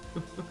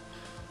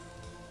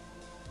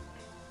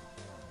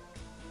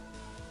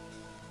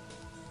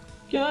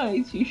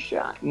 Guys, you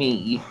shot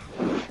me.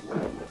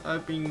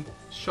 I've been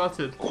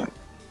shotted.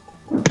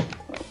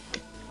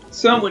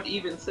 Some would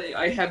even say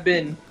I have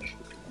been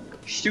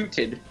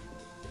shooted.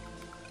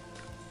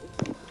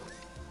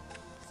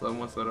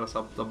 Someone set us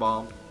up the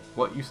bomb.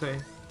 What you say?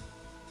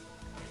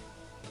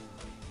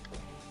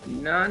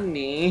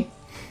 Nani?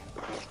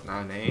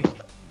 Nani?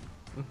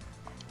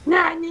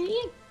 Nani?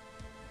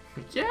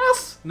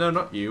 Yes! No,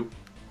 not you.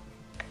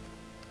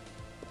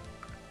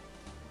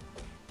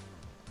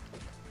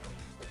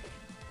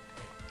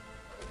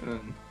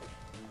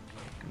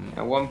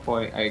 At one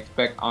point, I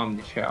expect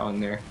Omnichow in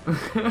there.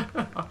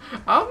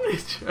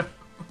 Omnichow?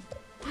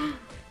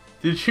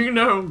 Did you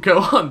know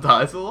Gohan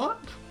dies a lot?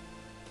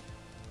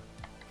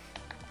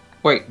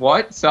 Wait,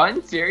 what?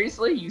 Son?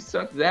 Seriously? You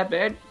suck that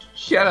bad?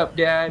 Shut up,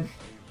 Dad.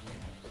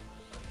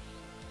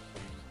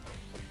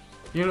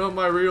 You know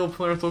my real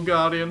parental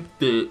guardian?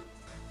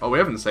 Oh, we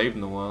haven't saved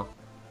in a while.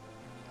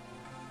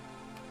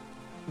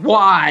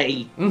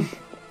 Why?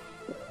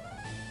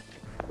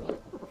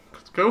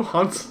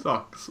 Gohan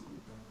sucks.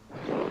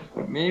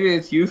 Maybe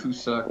it's you who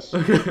sucks.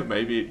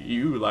 Maybe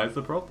you lies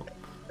the problem.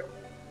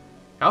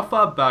 How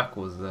far back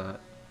was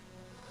that?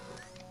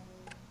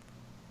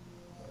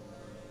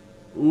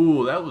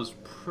 Ooh, that was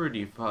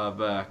pretty far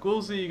back.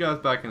 We'll see you guys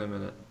back in a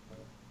minute.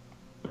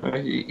 I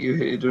hate you,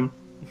 Hayden.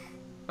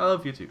 I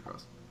love you too,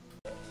 Cross.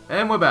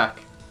 And we're back.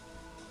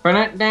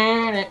 That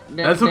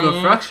That took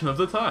a fraction of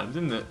the time,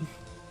 didn't it?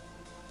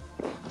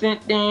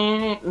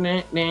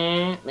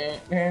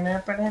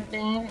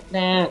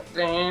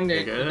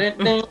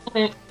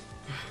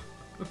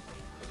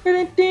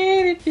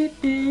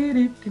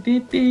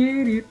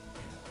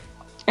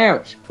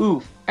 Ouch,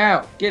 oof,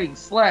 ow, getting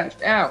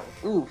slashed, ow,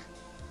 oof.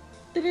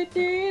 And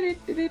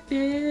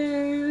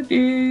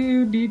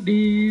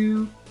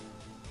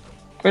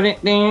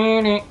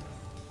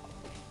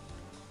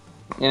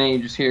then you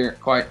just hear it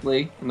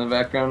quietly in the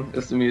background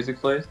as the music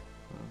plays.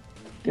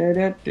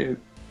 Da-da-do.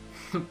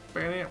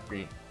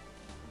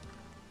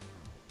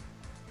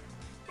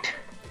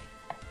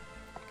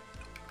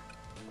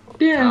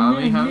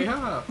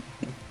 Kamehameha.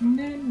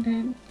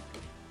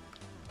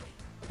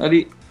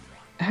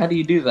 How do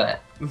you do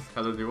that?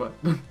 How to do what?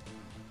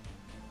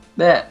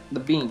 The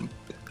beam.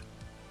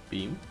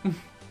 Beam?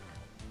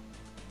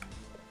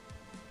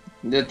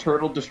 The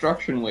turtle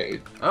destruction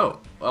wave. Oh,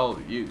 well,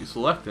 you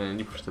select it and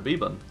you push the B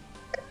button.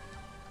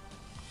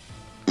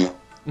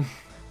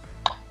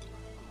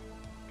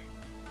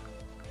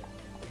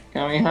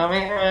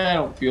 Kamehameha, I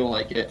don't feel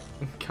like it.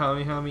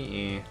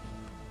 Kamehameha.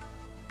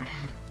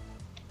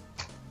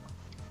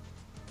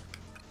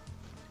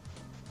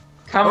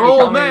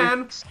 Oh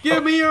man,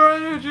 give me your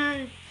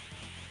energy!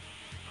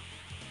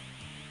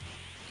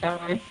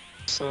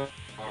 So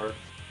hard.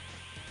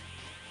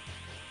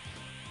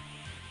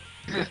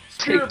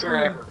 Take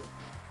forever.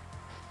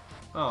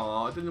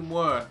 Oh, it didn't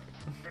work.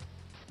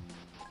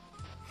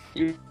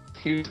 He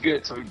was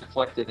good, so he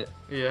deflected it.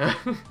 Yeah.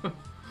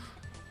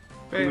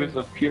 He was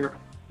a pure.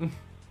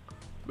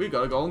 We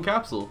got a golden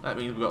capsule. That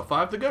means we've got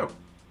 5 to go.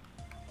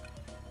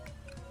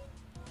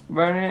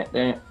 Burn it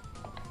down.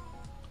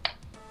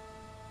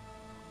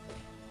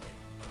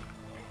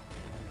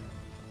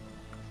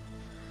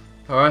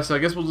 Alright, so I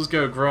guess we'll just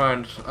go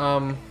grind.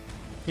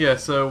 Yeah,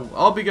 so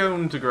I'll be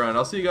going to grind.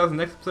 I'll see you guys in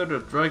the next episode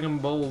of Dragon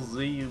Ball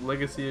Z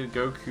Legacy of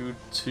Goku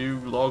 2,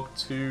 Log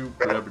 2,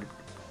 whatever.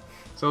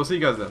 So I'll see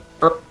you guys then.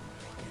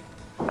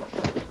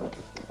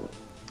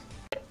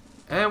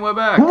 And we're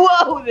back!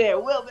 Whoa there!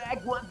 We're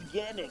back once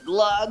again in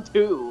Log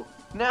 2.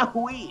 Now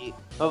we,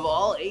 of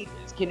all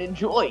ages, can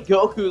enjoy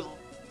Goku's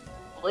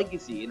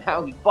legacy and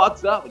how he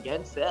fucks up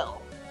against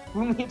Cell.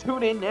 When we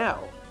tune in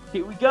now,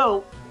 here we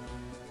go.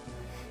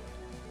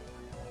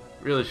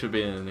 Really should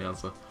be an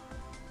announcer.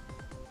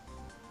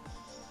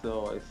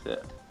 So I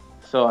said.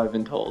 So I've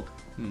been told.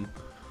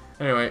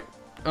 Anyway,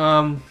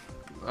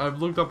 I've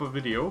looked up a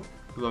video,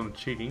 because I'm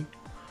cheating,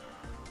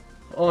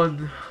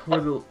 on where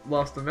the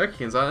last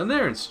Namekians are, and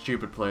they're in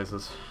stupid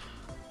places.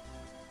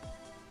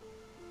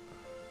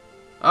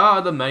 Ah,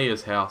 the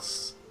mayor's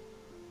house.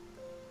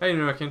 Hey,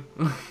 Namekian.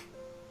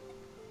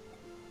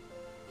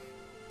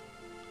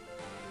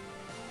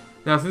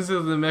 Now, since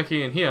there's a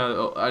Namekian here,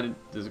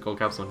 there's a gold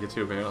capsule here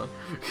too,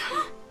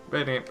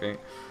 apparently.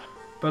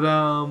 But,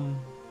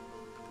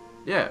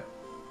 yeah.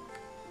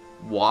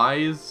 Why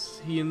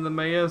is he in the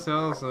mayor's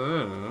house? I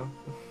don't know.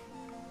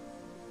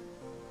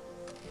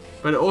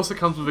 But it also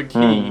comes with a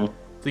key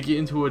to get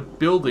into a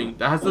building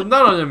that has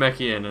another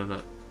Namekian in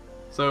it.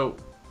 So,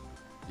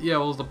 yeah,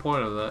 what was the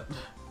point of that?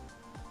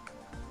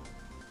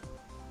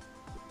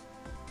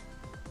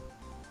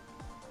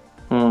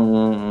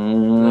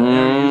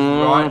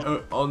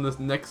 Right on this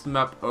next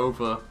map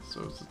over,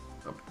 so it's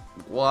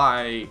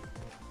why?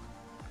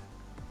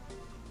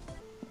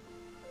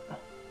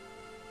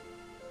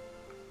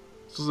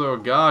 There's also a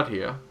guard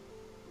here.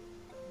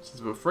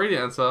 Says we're free to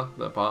enter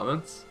the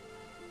apartments.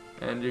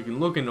 And you can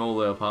look in all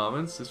the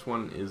apartments. This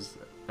one is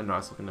a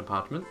nice looking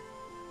apartment.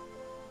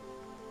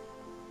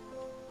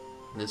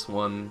 This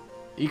one,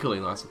 equally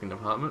nice looking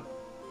apartment.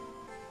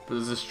 But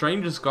there's a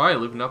strangest guy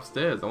living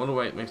upstairs. I wonder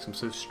why it makes him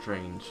so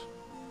strange.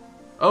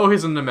 Oh,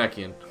 he's a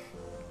Namekian.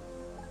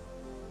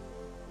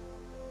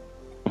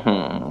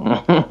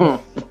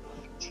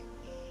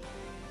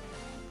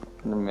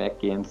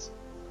 Namekians.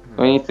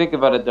 When you think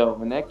about it though,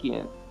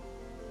 Namekians,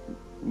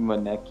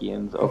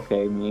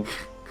 okay, me.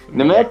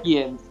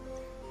 Namekians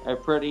are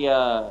pretty,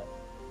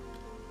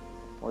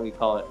 what do you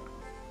call it?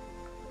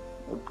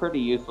 They're pretty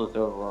useless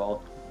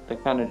overall. They're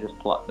kind of just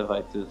plot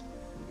devices.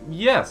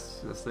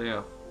 Yes, yes they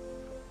are.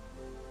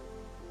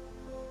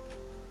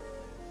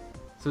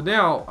 So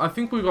now, I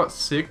think we got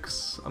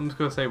 6. I'm just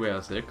gonna say we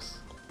have 6.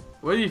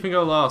 Where do you think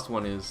our last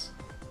one is?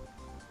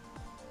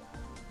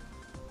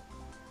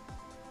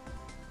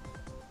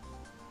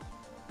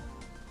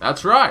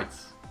 That's right!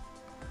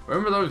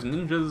 Remember those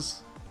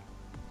ninjas?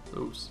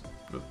 Those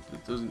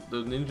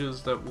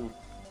ninjas that were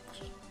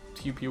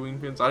pew-pewing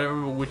pins? I don't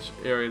remember which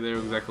area they were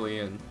exactly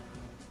in.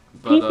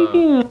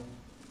 But,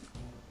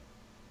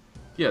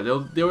 yeah, they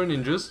were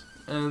ninjas,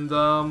 and,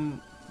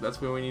 that's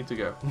where we need to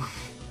go.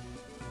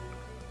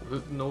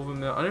 Was it Northern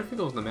Mountains? I don't think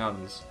it was in the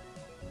mountains.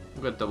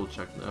 We've got to double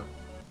check now.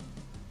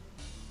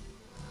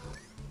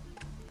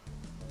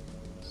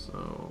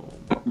 So...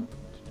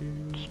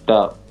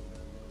 Stop.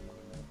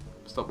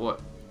 Stop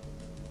what?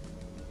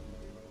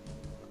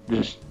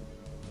 Just...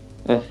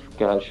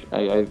 gosh,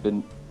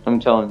 I'm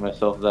telling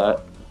myself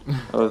that.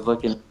 I was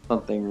looking at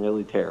something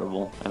really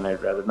terrible, and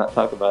I'd rather not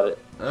talk about it.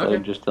 Okay. So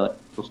I'm just telling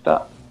people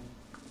stop.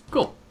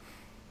 Cool.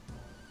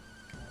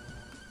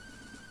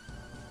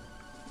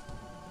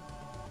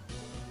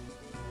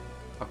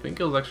 I think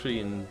it was actually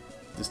in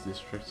this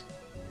district.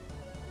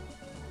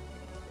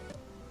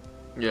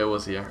 Yeah, it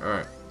was here.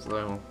 Alright,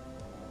 so...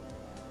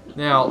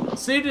 Now,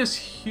 see this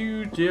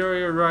huge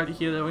area right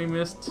here that we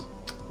missed?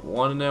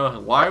 Want to know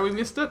why we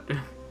missed it?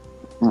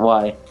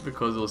 Why?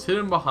 Because it was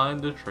hidden behind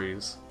the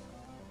trees.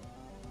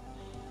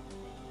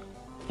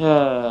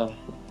 Fun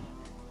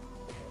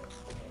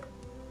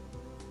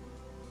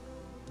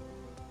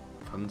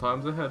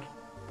times ahead.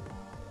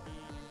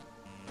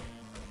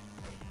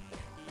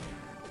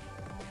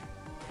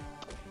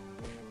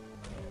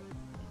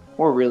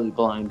 We're really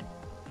blind.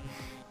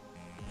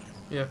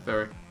 Yeah,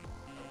 very.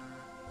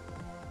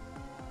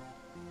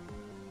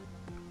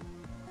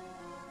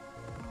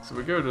 So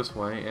we go this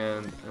way,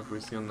 and if we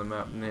see on the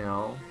map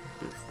now,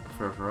 a bit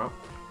further up.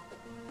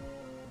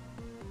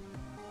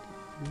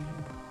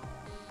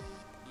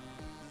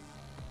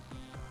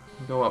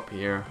 Go up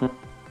here.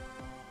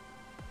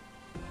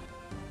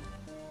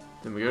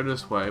 Then we go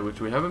this way,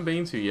 which we haven't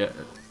been to yet,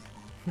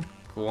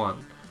 for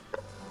one.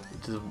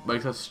 Which just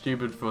makes us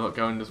stupid for not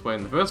going this way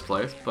in the first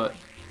place, but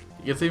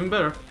it gets even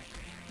better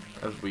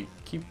as we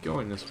keep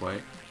going this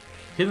way.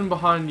 Hidden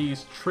behind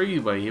these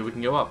trees way here, we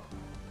can go up.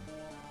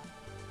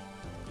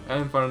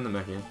 And find the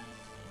Namekian.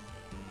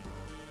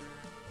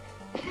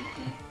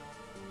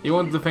 He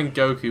wanted to thank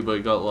Goku, but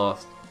he got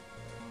lost.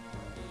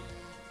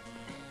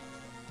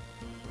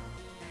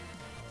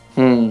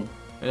 And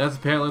that's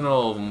apparently not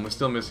all of them. We're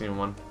still missing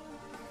one.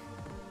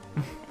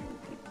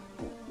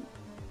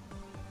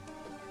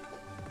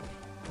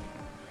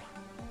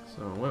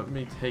 So let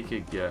me take a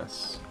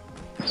guess.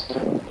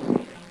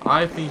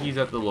 I think he's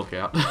at the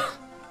lookout.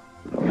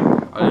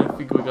 I don't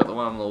think we got the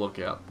one on the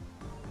lookout.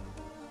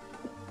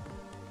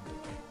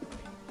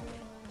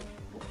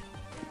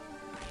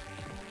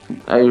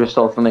 I just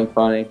saw something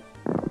funny.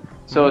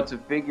 So it's a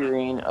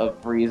figurine of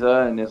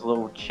Frieza in his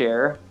little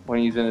chair when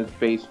he's in his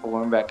base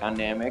form back on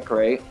Namek,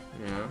 right?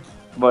 Yeah.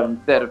 But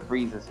instead of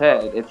Frieza's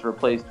head, it's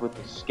replaced with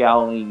a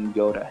scowling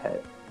Yoda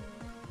head.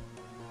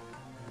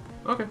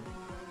 Okay.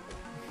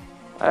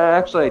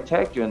 Actually, I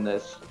tagged you in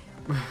this.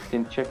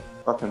 Didn't check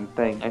the fucking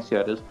thing. I see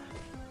how it is.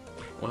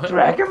 What?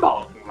 Dragon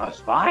Balls we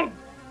must find.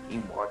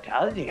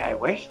 Immortality I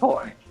wish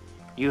for.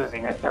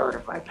 Using a third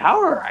of my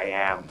power I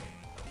am.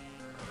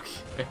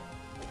 Okay.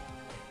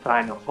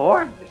 Final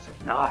form, this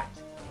is not.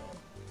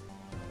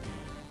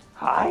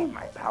 High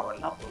my power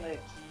level is.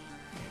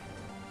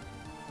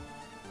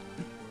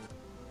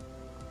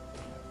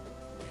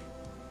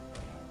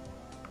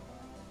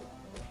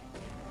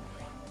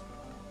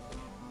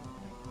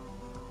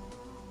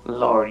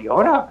 Lord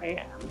Yoda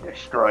I am.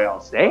 Destroy all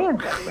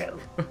Saiyans at will.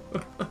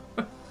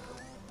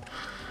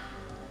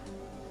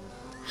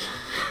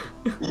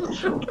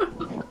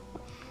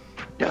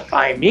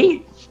 Defy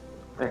me.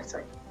 It's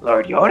like,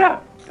 Lord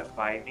Yoda,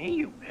 defy me,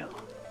 you will.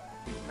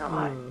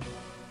 Not.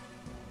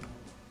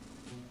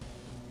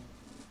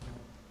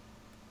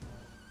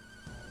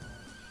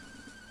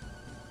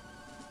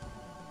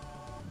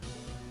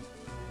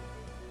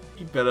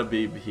 He better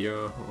be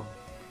here.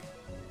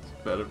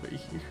 He better be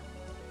here.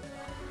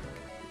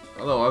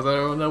 Otherwise, I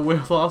don't know where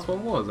the last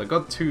one was. I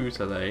got 2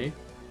 today,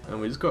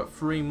 and we just got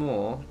 3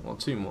 more, or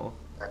 2 more.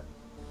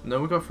 No,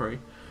 we got 3,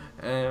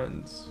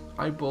 And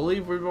I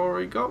believe we've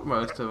already got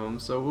most of them,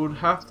 so it would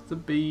have to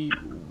be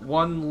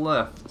one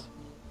left.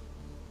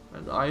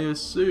 And I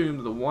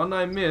assume the one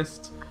I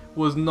missed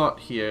was not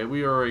here.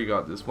 We already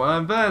got this one.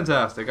 I'm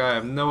fantastic. I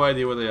have no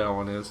idea where the other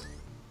one is.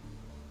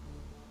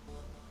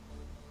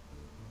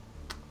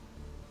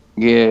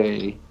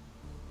 Yay.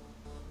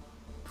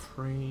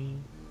 3,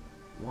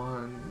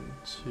 1,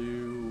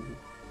 2,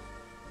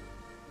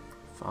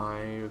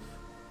 5.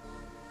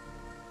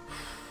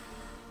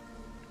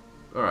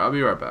 Alright, I'll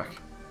be right back.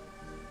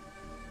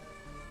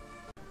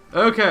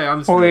 Okay,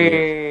 I'm still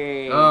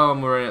here. Oh,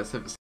 we're running at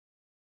 7.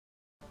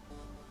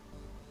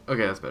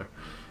 Okay, that's better.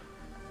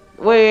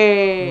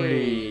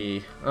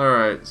 Whee!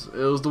 Alright, so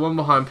it was the one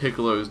behind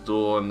Piccolo's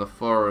door in the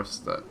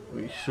forest that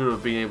we should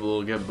have been able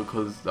to get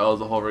because that was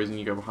the whole reason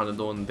you go behind the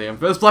door in the damn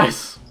first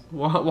place.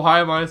 Why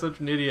am I such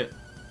an idiot?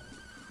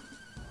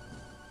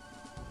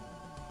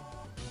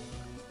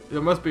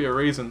 There must be a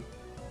reason.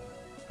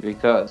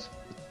 Because.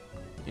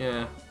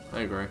 Yeah,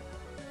 I agree.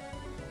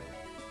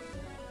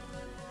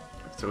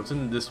 So it's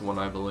in this one,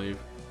 I believe.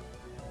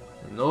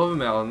 In the Northern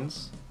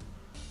Mountains,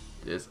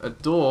 there's a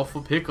door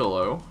for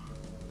Piccolo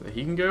that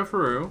he can go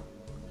through.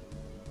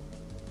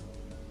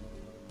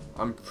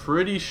 I'm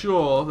pretty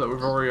sure that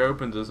we've already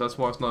opened this, that's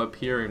why it's not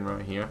appearing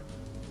right here.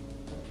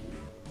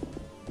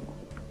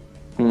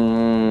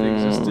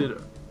 It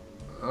existed.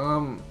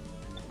 I'm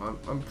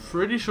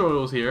pretty sure it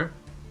was here.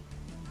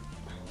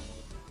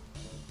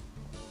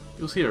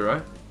 It was here,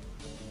 right?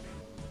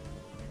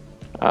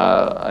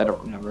 I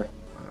don't remember.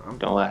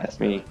 Don't ask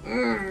me.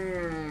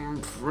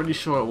 Pretty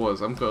sure it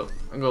was. I'm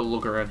gonna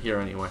look around here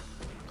anyway,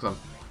 because I'm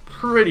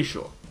pretty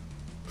sure.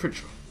 Pretty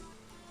sure.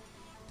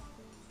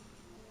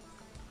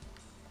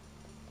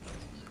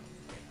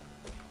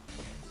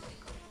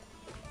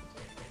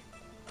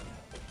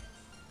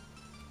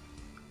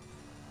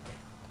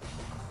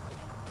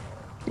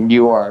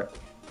 You are.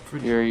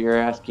 You're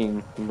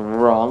asking the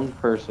wrong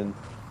person.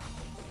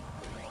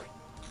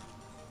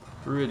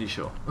 Pretty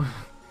sure.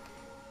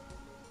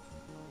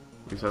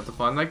 We just have to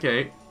find that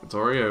gate. It's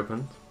already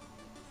opened.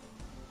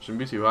 Shouldn't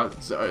be too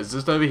hard. So, it's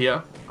just over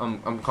here.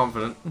 I'm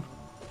confident. In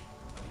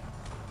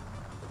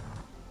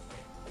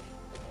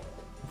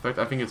fact,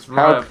 I think it's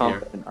right up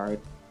here. Are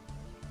you?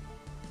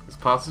 It's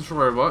past this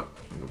robot.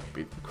 I'm gonna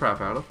beat the crap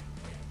out of.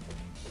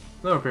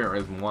 No apparent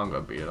reason why I'm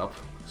gonna beat it up.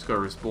 Just gotta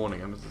respawn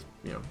him. It's just,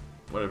 you know,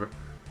 whatever.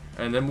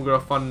 And then we're gonna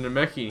find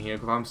Namekian in here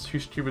because I'm too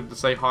stupid to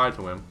say hi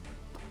to him.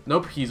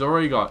 Nope, he's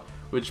already got.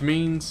 Which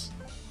means,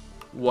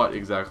 what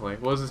exactly?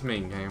 What does this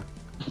mean, game?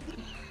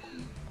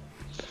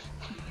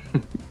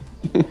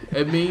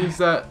 It means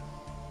that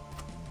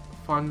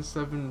find the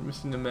 7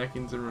 missing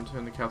Namekians and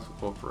return the Capsule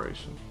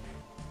Corporation.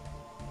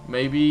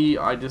 Maybe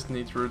I just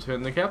need to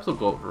return the Capsule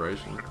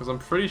Corporation because I'm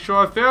pretty sure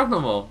I found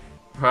them all,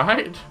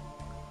 right?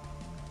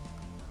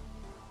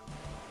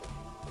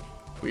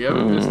 We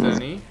haven't missed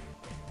any.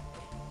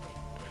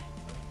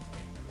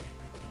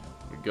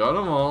 We got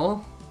them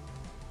all.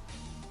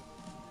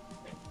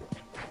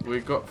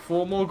 We've got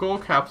 4 more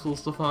gold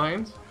capsules to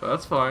find, but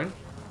that's fine.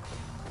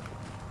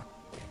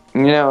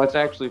 You know, it's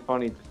actually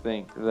funny to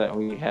think that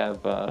we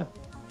have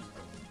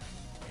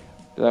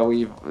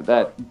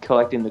that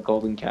collecting the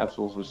golden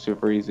capsules was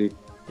super easy.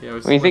 Yeah,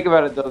 when you think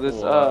about it, though,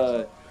 this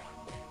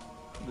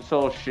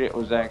whole shit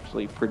was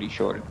actually pretty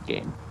short of the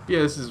game. Yeah,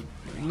 this is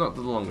not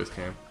the longest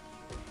game.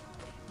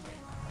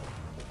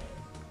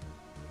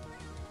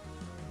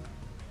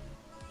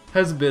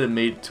 Has a bit of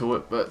meat to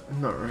it, but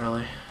not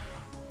really.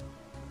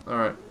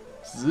 Alright,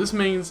 so this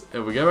means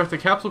if we go back to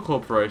Capsule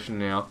Corporation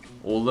now,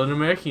 all the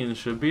Namekians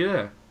should be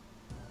there.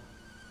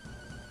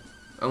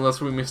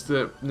 Unless we missed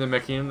the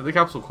Namekian at the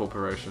Capsule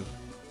Corporation.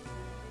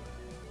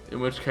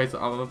 In which case,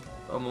 I'm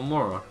a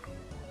moron.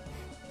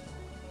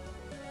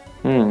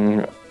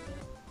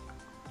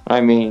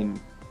 I mean,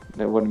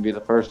 that wouldn't be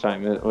the first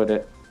time, would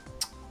it?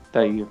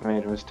 That you've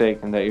made a mistake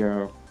and that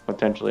you're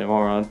potentially a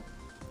moron.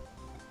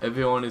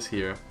 Everyone is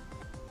here.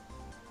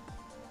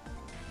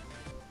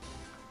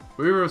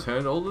 We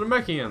returned all the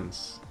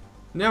Namekians.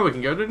 Now we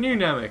can go to New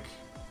Namek.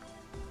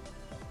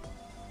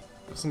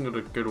 Guess I'm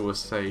gonna go to a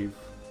save.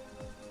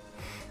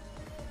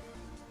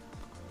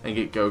 And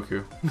get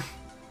Goku.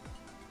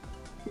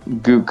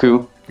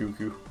 Goku.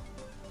 Goku.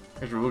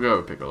 Actually, we'll go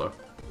with Piccolo.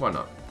 Why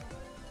not?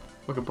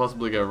 We could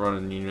possibly go run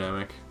in New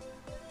Namek.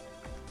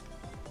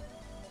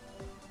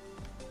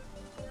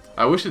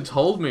 I wish it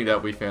told me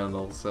that we found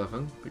all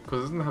 7, because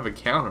it doesn't have a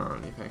counter or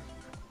anything.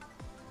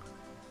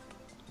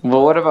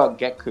 Well, what about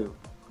Goku?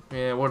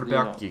 Yeah, what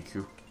about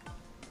Goku?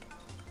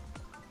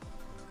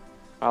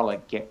 I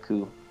like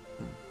Goku.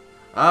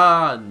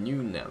 Ah,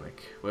 New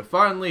Namek. We're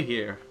finally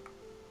here.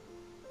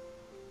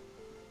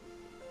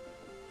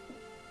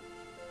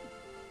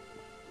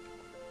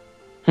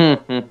 I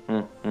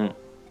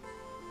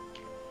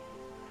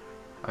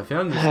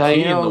found this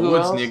key in the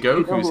woods near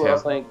Goku's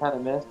house. I kind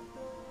of missed.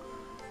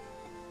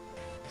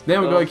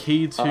 Now we got a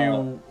key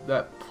to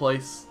that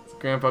place,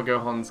 Grandpa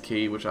Gohan's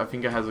key, which I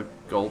think it has a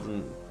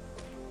golden,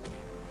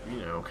 you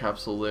know,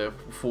 capsule there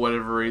for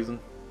whatever reason.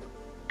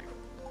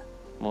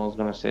 I was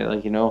gonna say,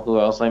 like, you know who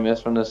else I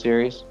miss from the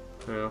series?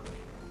 Yeah.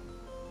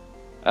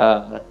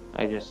 I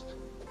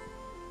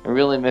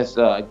really miss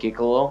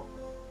Gigolo.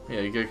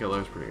 Yeah,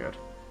 Goku's pretty good.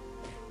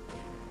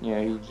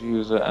 Yeah, he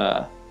was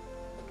a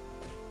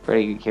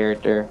pretty good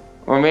character.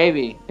 Or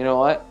maybe, you know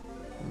what?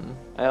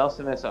 I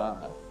also miss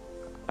Gokon.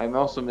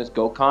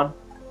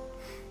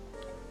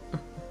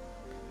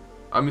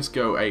 I miss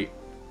Go 8.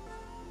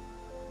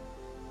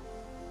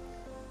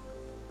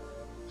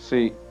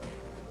 See,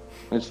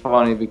 it's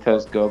funny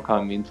because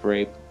Gokon means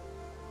rape.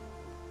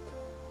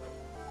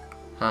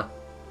 Huh.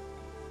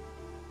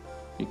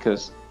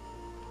 Because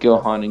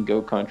Gohan and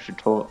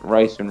Gokon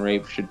rice and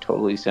rape should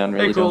totally sound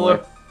really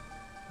similar.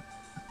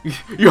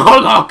 You're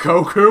not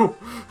Goku!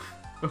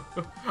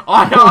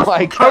 I asked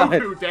my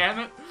Goku, damn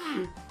it!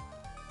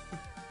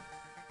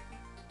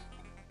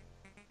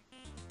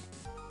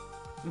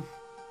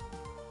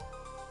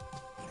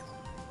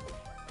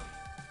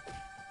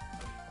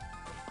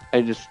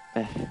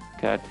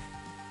 God.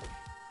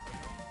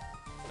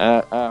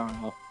 I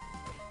don't know.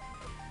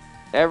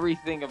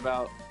 Everything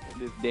about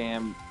this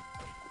damn...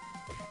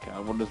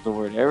 God, what is the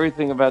word?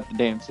 Everything about the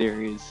damn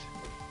series.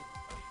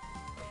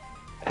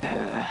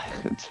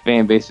 Its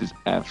fan base is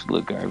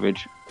absolute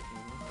garbage.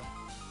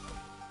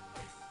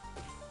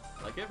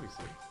 Like every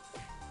series.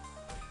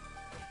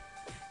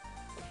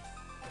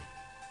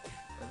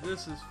 And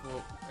this is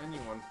for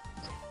anyone.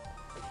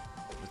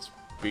 Let's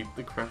beat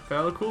the crap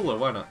out of Cooler,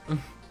 why not?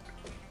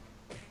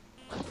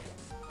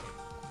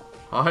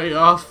 I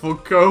asked for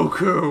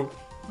Goku!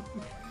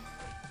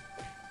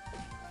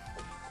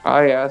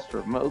 I asked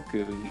for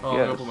Moku. Oh,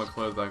 yes. I'm gonna put my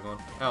clothes back on.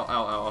 Ow, ow,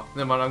 ow.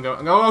 Never mind,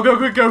 I'll go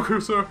get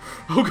Goku, sir!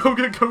 I'll go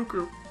get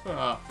Goku!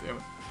 Ah, damn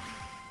it.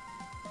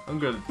 I'm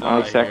gonna die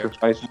I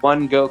sacrifice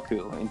one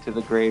Goku into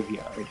the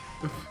graveyard.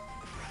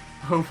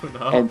 Open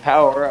up. And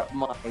power up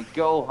my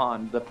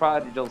Gohan, the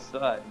prodigal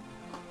son.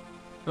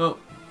 Oh,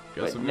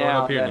 guess But I'm going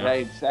now up here that now.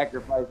 I've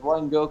sacrificed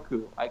one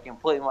Goku, I can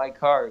play my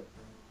card,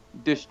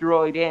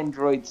 Destroyed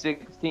Android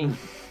 16,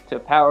 to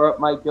power up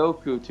my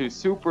Goku to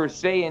Super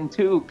Saiyan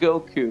 2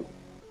 Goku.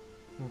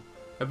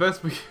 I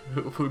best we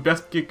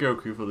best get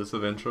Goku for this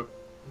adventure.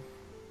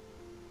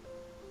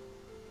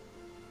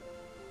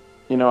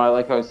 You know, I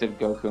like how I said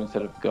Goku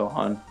instead of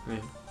Gohan.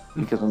 Yeah.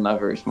 Because I'm not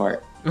very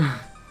smart.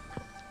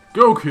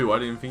 Goku! I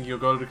didn't think you were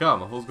going to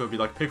come. I thought it was going to be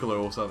like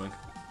Piccolo or something.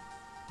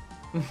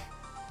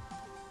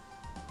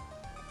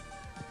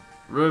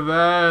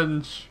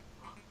 Revenge!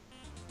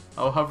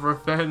 I'll have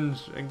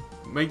revenge and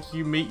make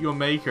you meet your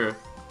maker.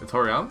 It's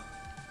Toriyama?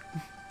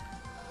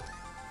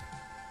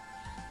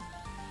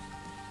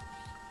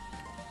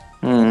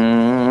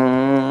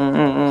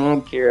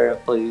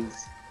 Kira,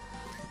 please.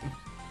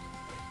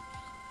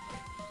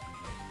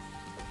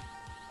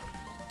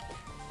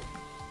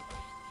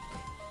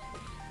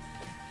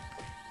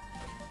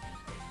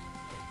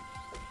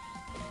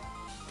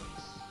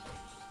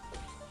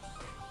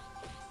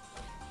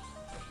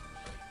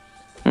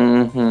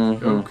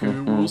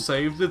 Goku will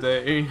save the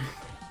day.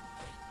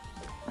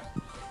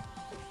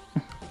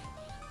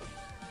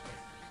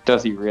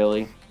 Does he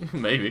really?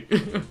 Maybe.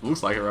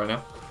 Looks like it right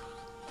now.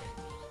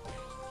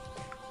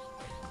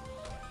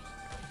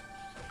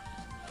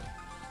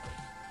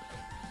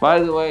 By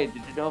the way,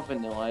 did you know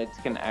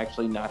Vanillites can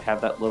actually not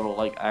have that little,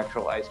 like,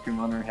 actual ice cream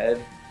on their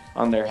head,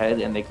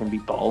 and they can be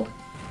bald?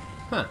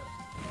 Huh.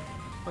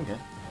 Okay.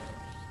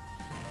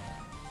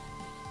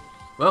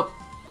 Well,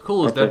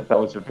 cool is dead. That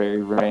was a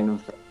very random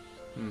thing.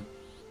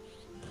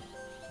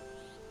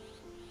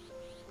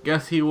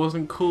 Guess he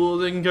wasn't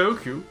cooler than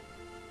Goku.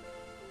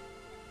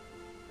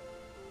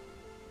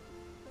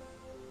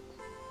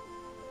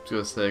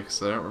 Just say,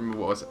 because I don't remember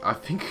what was it. I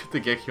think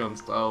the Gekyon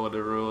style,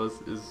 whatever it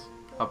was, is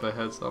up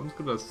ahead, so I'm just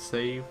gonna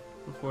save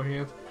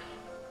beforehand.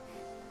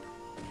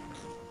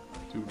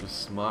 Do the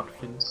smart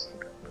things.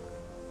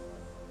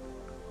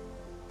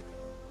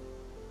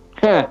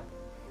 Heh.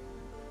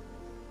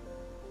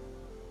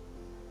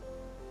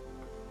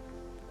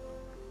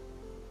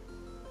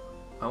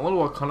 I wonder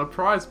what kind of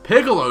prize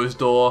Piccolo's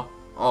door.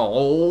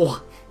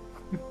 Oh.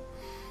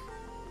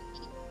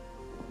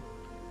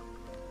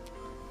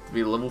 To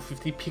be level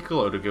 50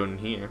 Piccolo to go in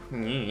here.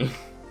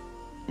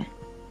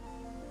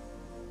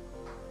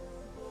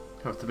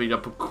 Have to beat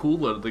up a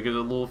cooler to get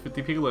a level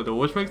 50 Piccolo door,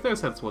 which makes no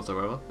sense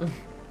whatsoever.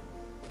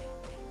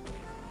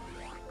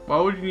 Why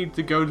would you need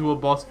to go to a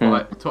boss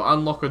fight to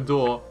unlock a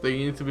door that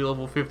you need to be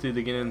level 50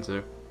 to get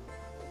into?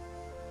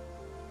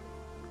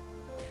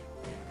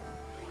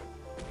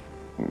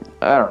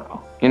 I don't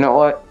know. You know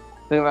what?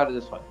 Think about it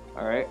this way,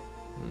 alright?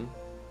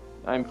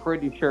 I'm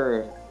pretty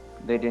sure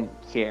they didn't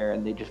care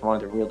and they just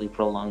wanted to really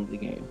prolong the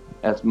game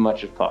as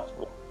much as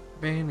possible.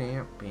 Ban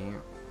it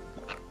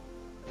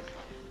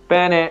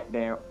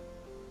down.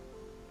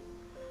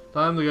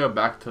 Time to go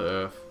back to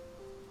Earth.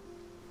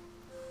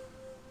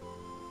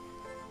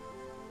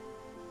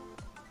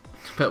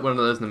 Bet one of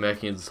those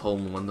Namekians is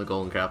holding one of the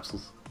golden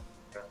capsules.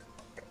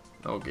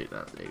 I'll get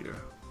that later.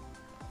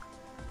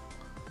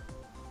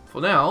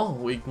 For now,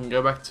 we can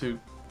go back to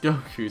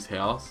Goku's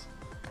house,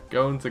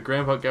 go into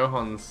Grandpa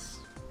Gohan's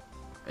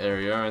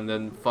area and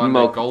then find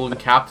a golden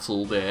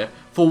capsule there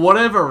for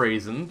whatever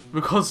reason,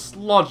 because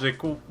logic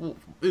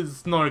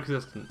is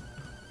non-existent.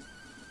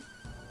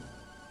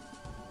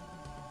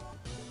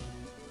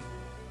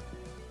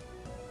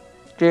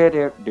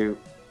 Do.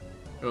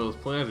 It was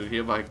planted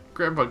here by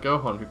Grandpa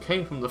Gohan, who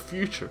came from the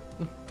future.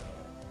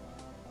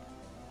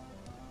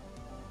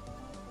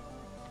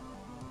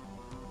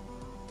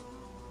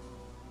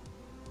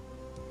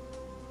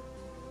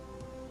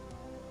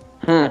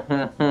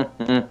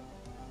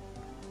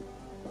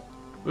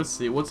 Let's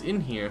see, what's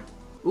in here?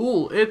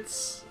 Ooh,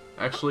 it's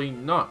actually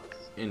not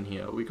in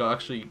here. We got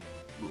actually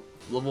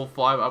level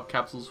 5 up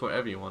capsules for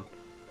everyone.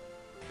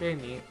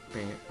 Bang.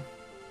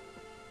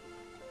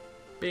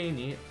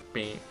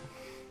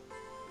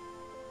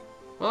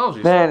 Well,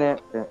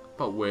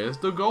 but where's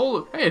the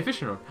gold? Hey,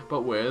 fishing rod.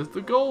 But where's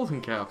the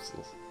golden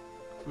capsules?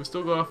 We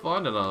still gotta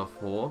find another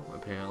 4,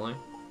 apparently.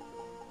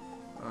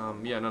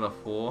 Yeah, another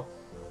 4.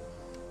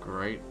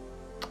 Great.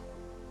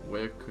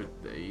 Where could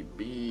they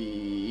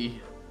be?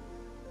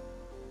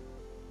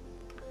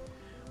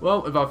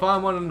 Well, if I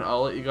find one,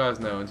 I'll let you guys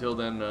know. Until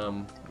then,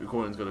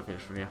 recording's gotta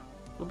finish from here.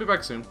 We'll be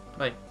back soon.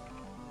 Bye.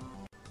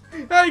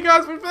 Hey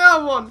guys, we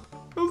found one!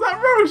 It was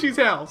at Roshi's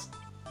house!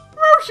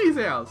 Roshi's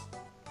house!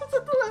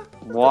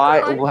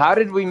 Why? How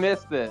did we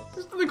miss this?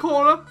 Just in the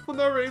corner, for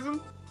no reason.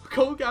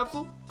 Cold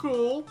capsule,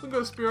 cool. I'm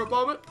gonna spirit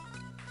bomb it.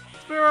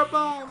 Spirit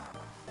bomb!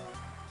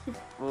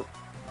 Well,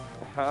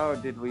 how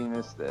did we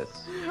miss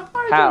this?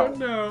 I don't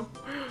know.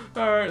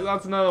 Alright,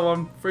 that's another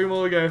one. 3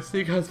 more to go. See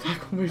you guys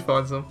back when we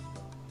find some.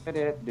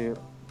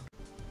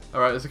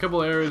 Alright, there's a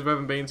couple areas we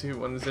haven't been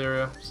to in this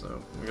area, so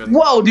we gotta...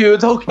 Whoa,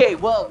 dudes, okay,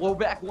 well, we're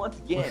back once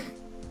again.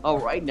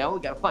 Alright, now we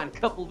gotta find a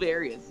couple of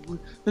areas.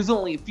 There's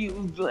only a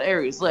few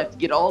areas left to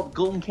get all the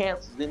golden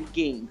capsules in the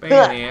game. Of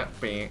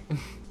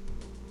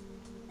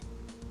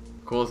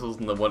course, this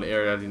wasn't the one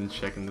area I didn't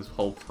check in this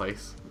whole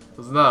place.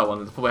 There's another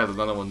one, it probably has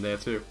another one there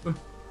too.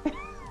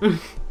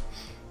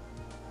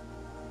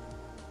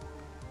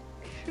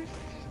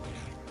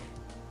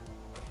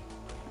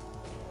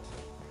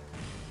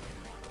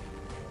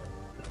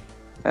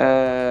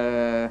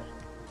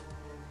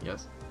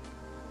 Yes.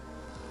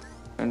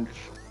 And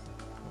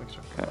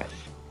gosh,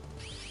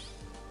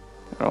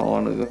 I don't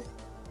want to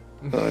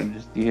go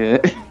just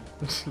yet.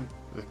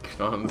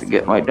 To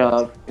get my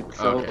dog.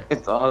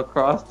 It's all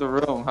across the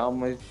room. How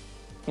much?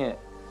 Can't.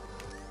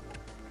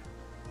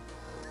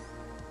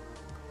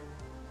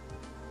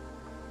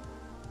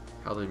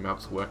 How the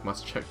maps work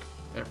must check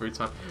every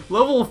time.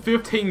 Level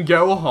 15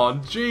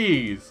 Gohan,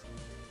 jeez.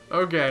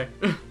 Okay.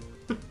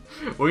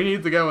 We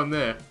need to go in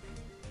there.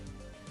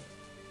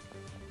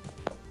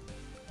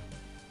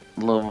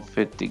 Level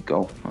 50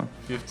 Gohan.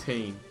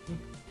 15.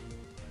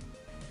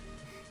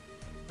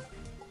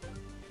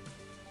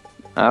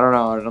 I don't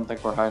know. I don't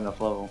think we're high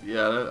enough level.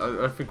 Yeah,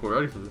 I think we're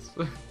ready for this.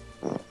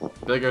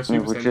 There go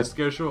Super Saiyan. Just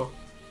go sure.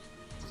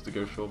 Just to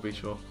go sure, be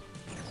sure.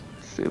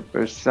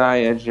 Super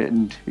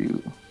Saiyan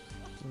 2.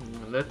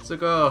 Let's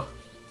go.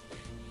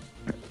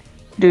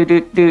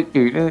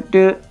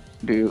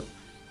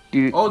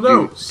 Oh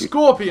no!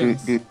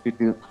 Scorpions!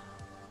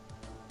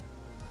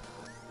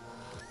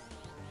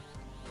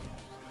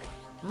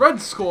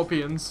 Red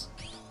scorpions!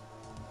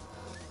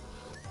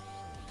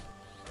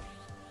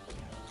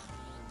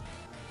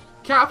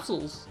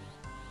 Capsules!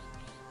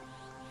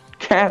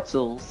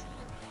 Capsules!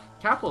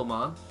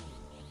 Capelmon!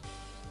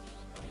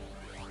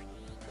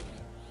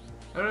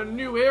 And a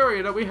new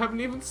area that we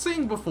haven't even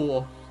seen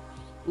before!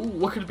 Ooh,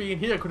 what could it be in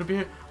here? Could it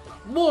be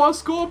more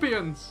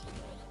scorpions?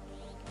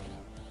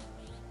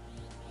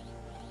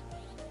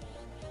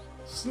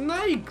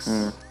 Snakes!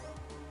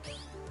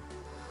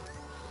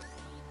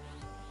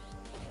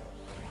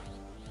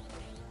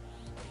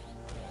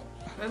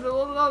 And a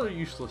lot of other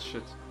useless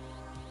shit.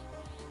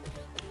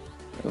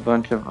 A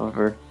bunch of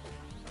other.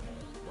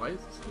 Why is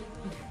this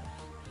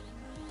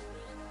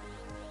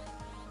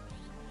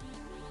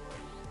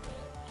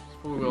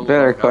here?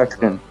 Better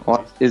question.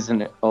 Why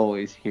isn't it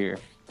always here?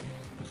 I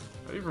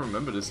don't even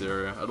remember this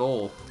area at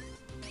all.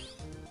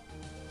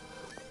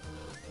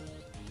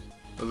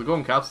 There's a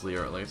golden capsule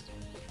here at least.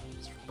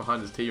 It's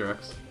behind his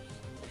T-Rex.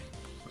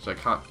 Which I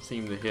can't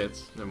seem to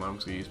hit. Never mind, I'm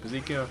just gonna use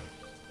Bazooka.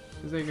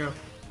 Bazooka.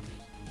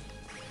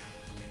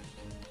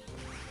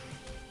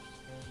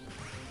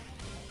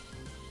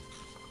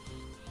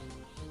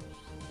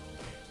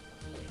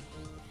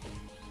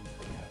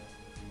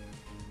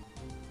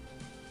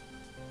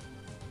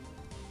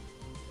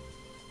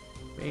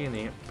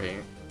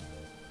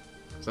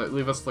 Does that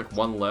leave us like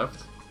one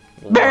left?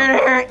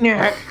 Okay,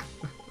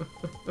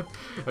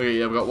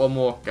 yeah, we've got one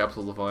more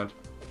capsule to find.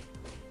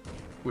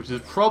 Which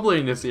is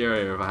probably in this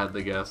area if I had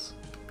to guess.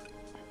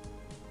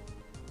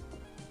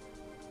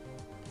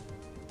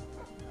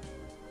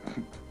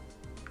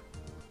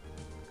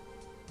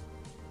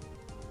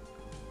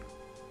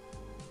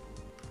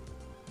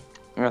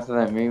 After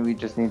that, maybe we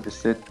just need to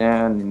sit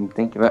down and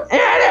think about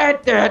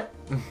it.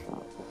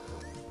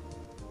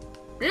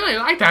 Really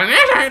like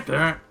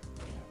that?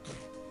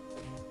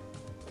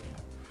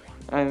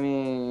 I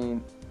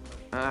mean,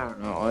 I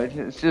don't know.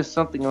 It's just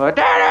something about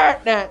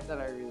that I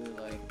really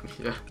like.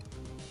 Yeah.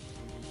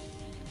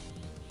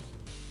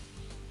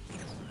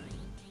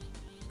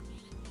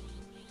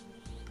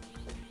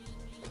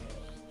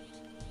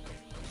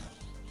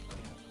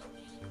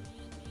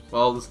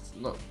 Well, there's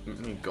not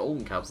many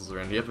golden capsules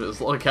around here, but there's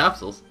a lot of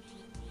capsules.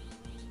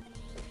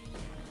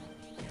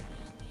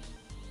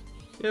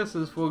 This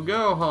is for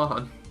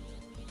Gohan.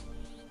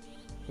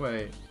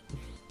 Wait.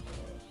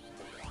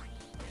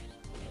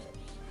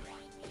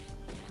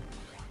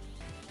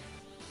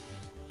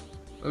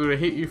 I'm gonna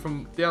hit you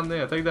from down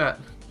there. Take that.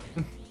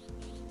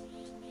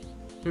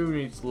 Who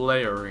needs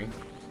layering?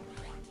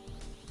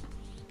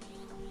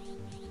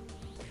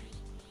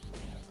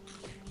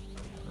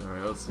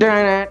 Alright, let's see.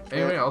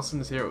 Anyway, else in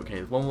this area. Okay,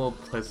 there's one more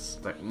place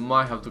that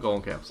might have the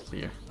golden capsules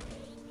here.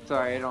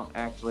 Sorry, I don't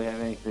actually have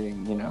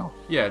anything, you know.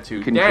 Yeah,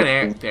 to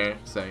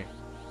say.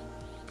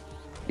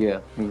 Yeah,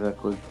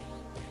 exactly.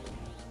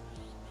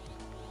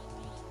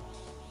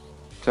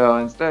 So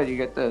instead, you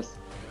get this.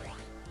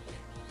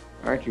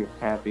 Aren't you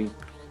happy?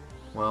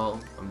 Well,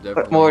 I'm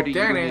definitely. What more do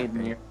you need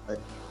in here?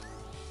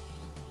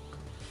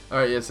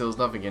 Alright, yeah, so there's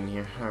nothing in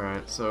here.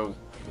 Alright, so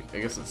I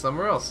guess it's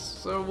somewhere else.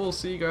 So we'll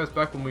see you guys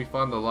back when we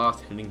find the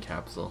last hidden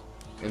capsule.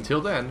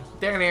 Until then,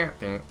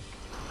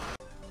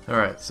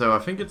 alright, so I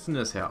think it's in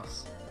this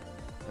house.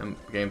 And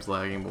the game's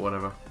lagging, but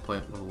whatever. Play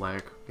it with a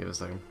lag. Give it a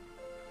second.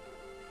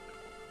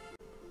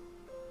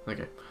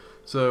 Okay,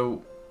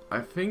 so I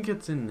think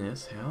it's in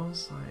this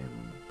house.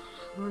 I'm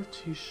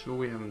pretty sure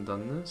we haven't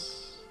done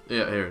this.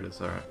 Yeah, here it is.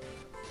 Alright.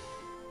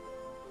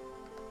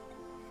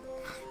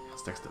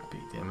 It's next to B,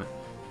 damn it.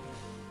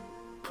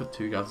 Put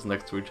two capsules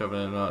next to each other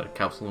and a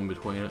capsule in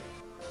between it.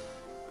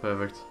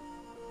 Perfect.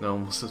 No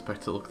one will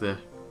suspect to look there.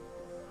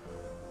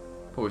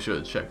 Probably should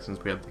have checked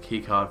since we had the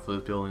key card for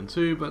this building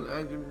too, but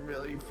I didn't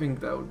really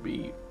think that would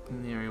be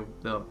in the area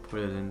they'll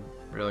put it in,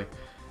 really.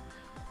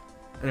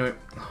 Anyway,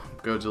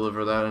 go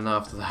deliver that, and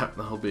after that,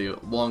 that'll be a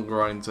long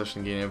grinding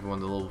session getting everyone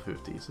to level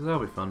 50, so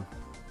that'll be fun.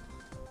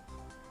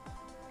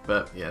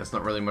 But yeah, it's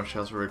not really much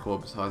else to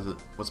record besides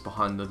what's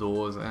behind the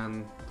doors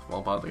and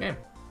well, part of the game.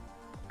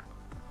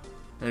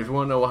 And if you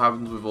want to know what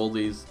happens with all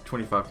these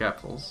 25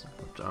 capsules,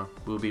 which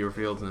will be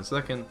revealed in a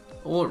second,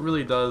 all it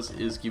really does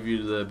is give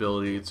you the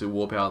ability to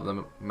warp out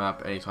the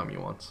map anytime you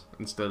want,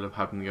 instead of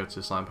having to go to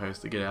a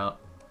signpost to get out.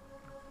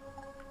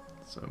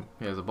 So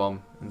here's a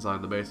bomb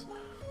inside the base.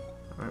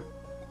 Alright.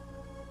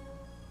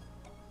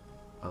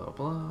 Blah blah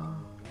blah.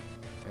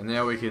 And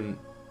now we can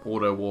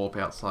auto warp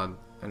outside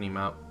any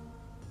map.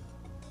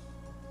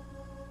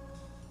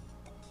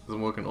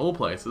 Doesn't work in all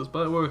places,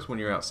 but it works when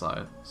you're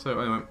outside. So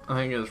anyway, I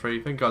think it's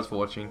free. Thank you guys for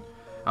watching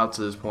up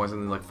to this point,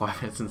 and then like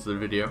 5 minutes into the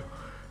video.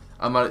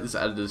 I might just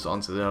add this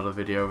onto the other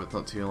video if it's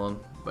not too long.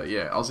 But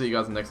yeah, I'll see you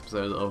guys in the next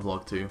episode of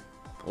Vlog 2.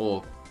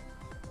 Or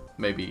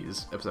maybe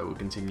this episode will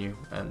continue,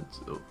 and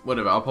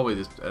whatever. I'll probably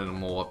just edit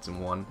them all up in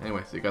one.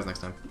 Anyway, see you guys next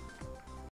time.